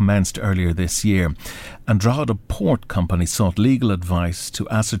process which commenced earlier this year, and Drogheda Port Company sought legal advice to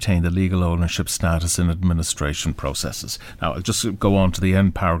ascertain the legal ownership status in administration processes. Now, I'll just go on to the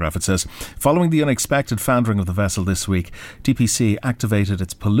end paragraph. It says, following the unexpected foundering of the vessel this week, DPC activated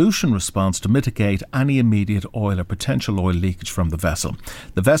its pollution response to mitigate any immediate oil or potential oil leakage from the vessel.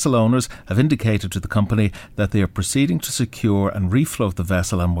 The vessel owners have indicated to the company that they are proceeding to secure and refloat the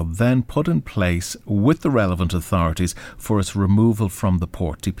vessel and will then put in place with the relevant authorities for its removal from the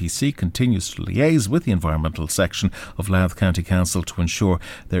port. DPC continues to liaise with the environmental section of Louth County Council to ensure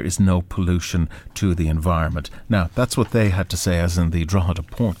there is no pollution to the environment. Now, that's what they had to say, as in the Drogheda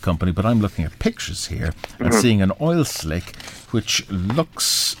Port Company, but I'm looking at pictures here and seeing an oil slick which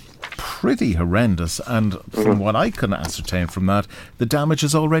looks pretty horrendous, and from what I can ascertain from that, the damage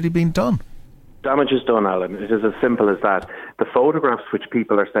has already been done. Damage is done, Alan. It is as simple as that. The photographs which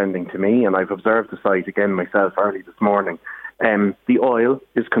people are sending to me, and I've observed the site again myself early this morning, the oil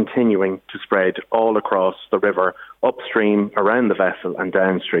is continuing to spread all across the river, upstream, around the vessel and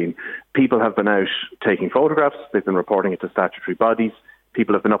downstream. People have been out taking photographs. They've been reporting it to statutory bodies.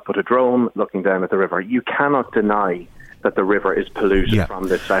 People have been up with a drone looking down at the river. You cannot deny that the river is polluted from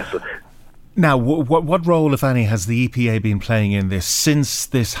this vessel. Now, what role, if any, has the EPA been playing in this since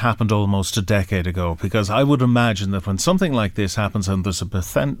this happened almost a decade ago? Because I would imagine that when something like this happens and there's a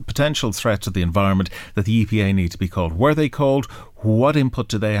potential threat to the environment, that the EPA need to be called. Were they called? What input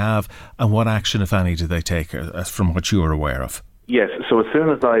do they have? And what action, if any, do they take, from what you are aware of? Yes, so as soon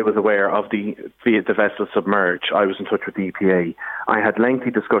as I was aware of the vessel submerge, I was in touch with the EPA. I had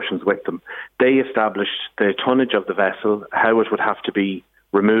lengthy discussions with them. They established the tonnage of the vessel, how it would have to be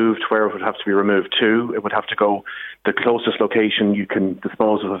removed, where it would have to be removed to. It would have to go, the closest location you can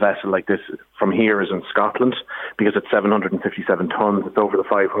dispose of a vessel like this from here is in Scotland, because it's 757 tonnes. It's over the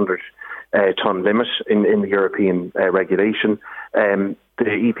 500 tonne limit in the European regulation. The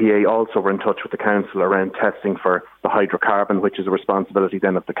EPA also were in touch with the council around testing for the hydrocarbon, which is a responsibility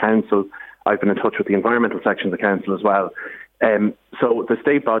then of the council. I've been in touch with the environmental section of the council as well. So the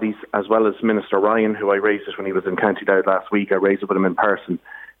state bodies, as well as Minister Ryan, who I raised it when he was in County Louth last week, I raised it with him in person.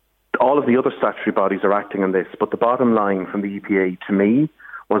 All of the other statutory bodies are acting on this, but the bottom line from the EPA to me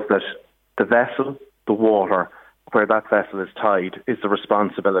was that the vessel, the water, where that vessel is tied, is the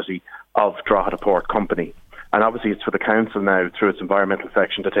responsibility of Drogheda Port Company. And obviously it's for the council now, through its environmental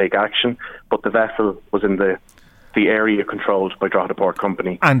section, to take action, but the vessel was in the area controlled by Drogheda Port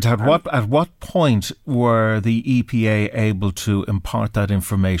Company. And at what point were the EPA able to impart that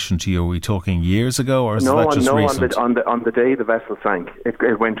information to you? Are we talking years ago, or is that just recent? On the day the vessel sank,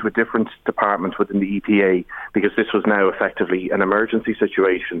 it went to a different department within the EPA, because this was now effectively an emergency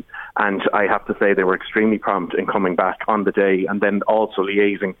situation. And I have to say they were extremely prompt in coming back on the day, and then also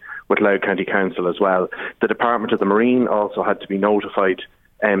liaising with Louth County Council as well. The Department of the Marine also had to be notified,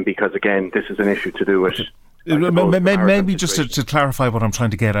 because again, this is an issue to do with... Maybe just to clarify what I'm trying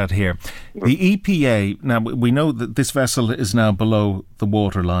to get at here. The EPA, now we know that this vessel is now below the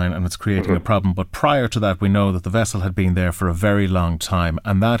waterline and it's creating a problem, but prior to that we know that the vessel had been there for a very long time,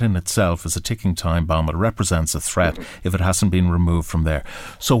 and that in itself is a ticking time bomb. It represents a threat if it hasn't been removed from there.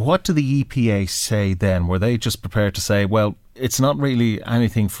 So what do the EPA say then? Were they just prepared to say, well, it's not really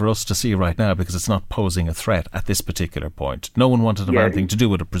anything for us to see right now because it's not posing a threat at this particular point? No one wanted to have anything to do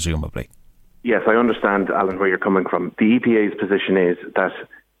with it, presumably. Yes, I understand, Alan, where you're coming from. The EPA's position is that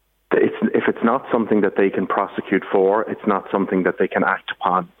if it's not something that they can prosecute for, it's not something that they can act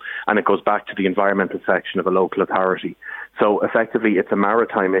upon. And it goes back to the environmental section of a local authority. So effectively, it's a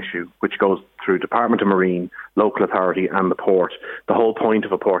maritime issue which goes through Department of Marine, local authority and the port. The whole point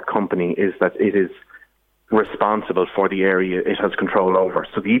of a port company is that it is responsible for the area it has control over.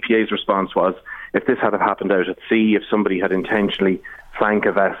 So the EPA's response was, if this had happened out at sea, if somebody had intentionally sank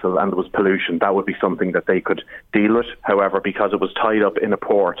a vessel and there was pollution, that would be something that they could deal with. However, because it was tied up in a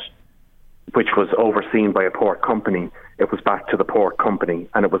port which was overseen by a port company, it was back to the port company,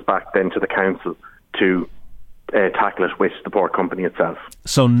 and it was back then to the council to tackle it with the port company itself.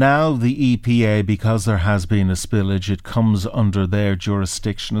 So now the EPA, because there has been a spillage, it comes under their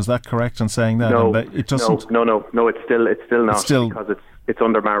jurisdiction. Is that correct in saying that? No, it doesn't. No. It's still not, because it's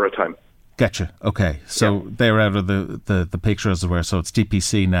under maritime. Gotcha. Okay. So they're out of the picture, as it were. So it's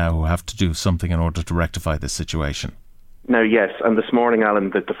DPC now who have to do something in order to rectify this situation. Now, yes, and this morning,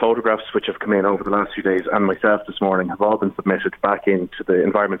 Alan, the photographs which have come in over the last few days, and myself this morning, have all been submitted back into the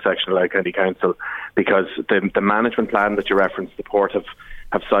Environment Section of Louth County Council, because the management plan that you referenced, the port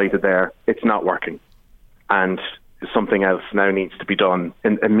have cited there, it's not working. And something else now needs to be done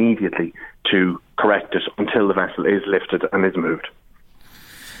immediately to correct it until the vessel is lifted and is moved.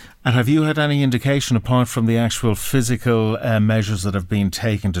 And have you had any indication, apart from the actual physical measures that have been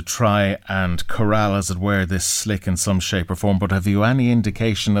taken to try and corral, as it were, this slick in some shape or form, but have you any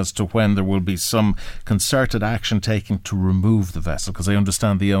indication as to when there will be some concerted action taken to remove the vessel? Because I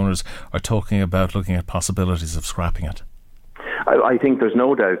understand the owners are talking about looking at possibilities of scrapping it. I think there's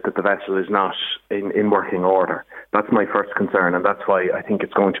no doubt that the vessel is not in working order. That's my first concern, and that's why I think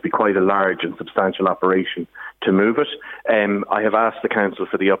it's going to be quite a large and substantial operation to move it. I have asked the council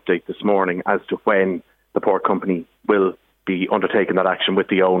for the update this morning as to when the port company will be undertaking that action with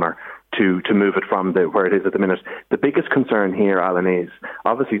the owner to move it from where it is at the minute. The biggest concern here, Alan, is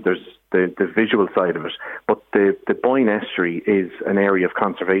obviously there's the visual side of it, but the Boyne Estuary is an area of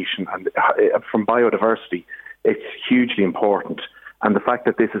conservation, and from biodiversity, it's hugely important. And the fact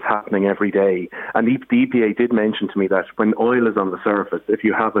that this is happening every day, and the EPA did mention to me that when oil is on the surface, if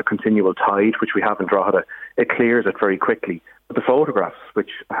you have a continual tide, which we have in Drogheda, it clears it very quickly. But the photographs, which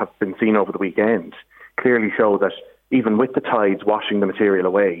have been seen over the weekend, clearly show that even with the tides washing the material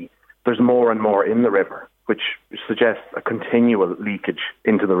away, there's more and more in the river, which suggests a continual leakage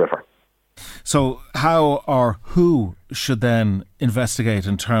into the river. So how or who should then investigate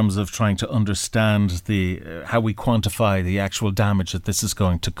in terms of trying to understand how we quantify the actual damage that this is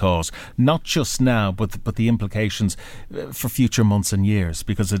going to cause, not just now, but the implications for future months and years,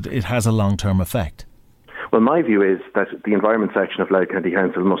 because it has a long-term effect? Well, my view is that the Environment Section of Louth County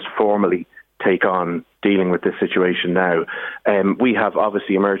Council must formally take on dealing with this situation now. We have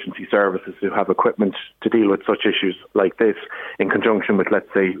obviously emergency services who have equipment to deal with such issues like this, in conjunction with,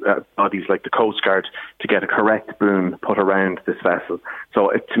 let's say, bodies like the Coast Guard, to get a correct boom put around this vessel. So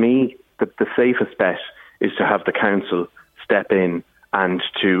to me, the safest bet is to have the council step in and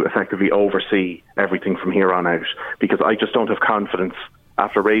to effectively oversee everything from here on out, because I just don't have confidence,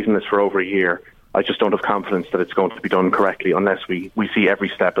 after raising this for over a year, I just don't have confidence that it's going to be done correctly unless we see every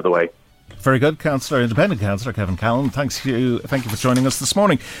step of the way. Very good, Independent Councillor Kevin Callan. Thank you for joining us this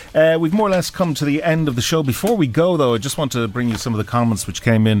morning. We've more or less come to the end of the show. Before we go, though, I just want to bring you some of the comments which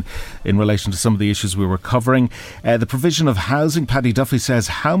came in relation to some of the issues we were covering. The provision of housing. Paddy Duffy says,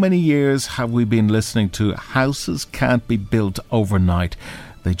 how many years have we been listening to houses can't be built overnight?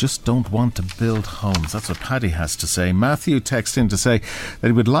 They just don't want to build homes. That's what Paddy has to say. Matthew texted in to say that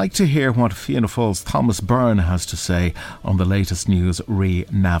he would like to hear what Fianna Fáil's Thomas Byrne has to say on the latest news re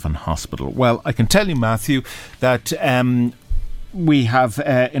Navan Hospital. Well, I can tell you, Matthew, that we have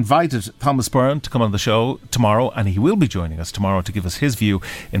invited Thomas Byrne to come on the show tomorrow, and he will be joining us tomorrow to give us his view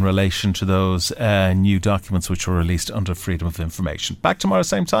in relation to those new documents which were released under Freedom of Information. Back tomorrow,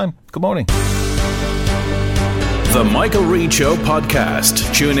 same time. Good morning. The Michael Reid Show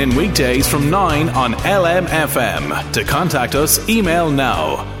podcast. Tune in weekdays from 9 on LMFM. To contact us, email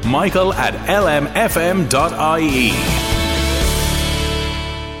now, michael@lmfm.ie.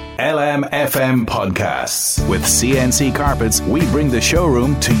 LMFM podcasts. With CNC Carpets, we bring the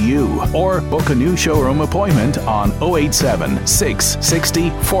showroom to you. Or book a new showroom appointment on 087 660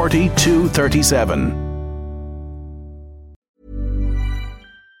 4237.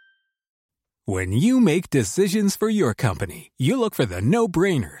 When you make decisions for your company, you look for the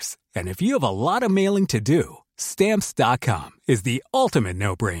no-brainers. And if you have a lot of mailing to do, Stamps.com is the ultimate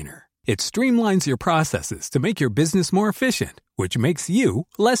no-brainer. It streamlines your processes to make your business more efficient, which makes you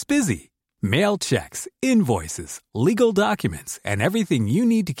less busy. Mail checks, invoices, legal documents, and everything you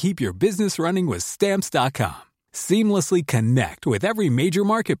need to keep your business running with Stamps.com. Seamlessly connect with every major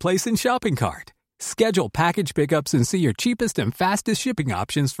marketplace and shopping cart. Schedule package pickups and see your cheapest and fastest shipping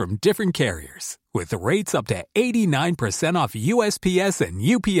options from different carriers, with rates up to 89% off USPS and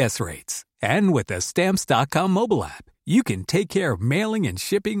UPS rates. And with the Stamps.com mobile app, you can take care of mailing and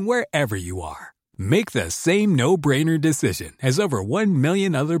shipping wherever you are. Make the same no-brainer decision as over 1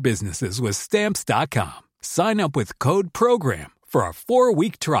 million other businesses with Stamps.com. Sign up with code PROGRAM for a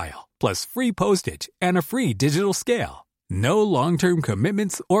 4-week trial, plus free postage and a free digital scale. No long-term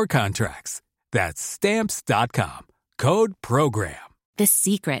commitments or contracts. That's Stamps.com. Code PROGRAM. The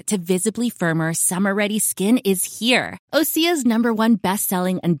secret to visibly firmer, summer-ready skin is here. Osea's #1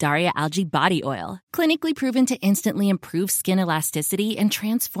 best-selling Undaria Algae Body Oil. Clinically proven to instantly improve skin elasticity and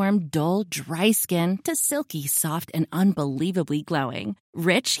transform dull, dry skin to silky, soft, and unbelievably glowing.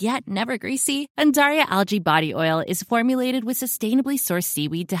 Rich yet never greasy, Undaria Algae Body Oil is formulated with sustainably sourced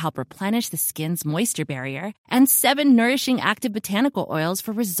seaweed to help replenish the skin's moisture barrier and 7 nourishing active botanical oils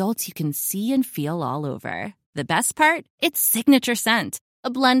for results you can see and feel all over. The best part? Its signature scent. A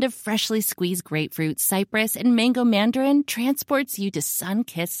blend of freshly squeezed grapefruit, cypress, and mango mandarin transports you to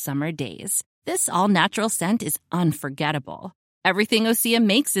sun-kissed summer days. This all-natural scent is unforgettable. Everything Osea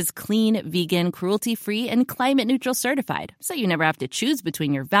makes is clean, vegan, cruelty-free, and climate-neutral certified, so you never have to choose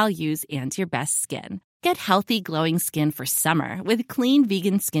between your values and your best skin. Get healthy, glowing skin for summer with clean,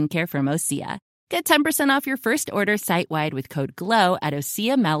 vegan skincare from Osea. Get 10% off your first order site-wide with code GLOW at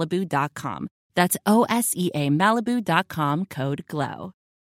OseaMalibu.com. That's OSEAMalibu.com, code GLOW.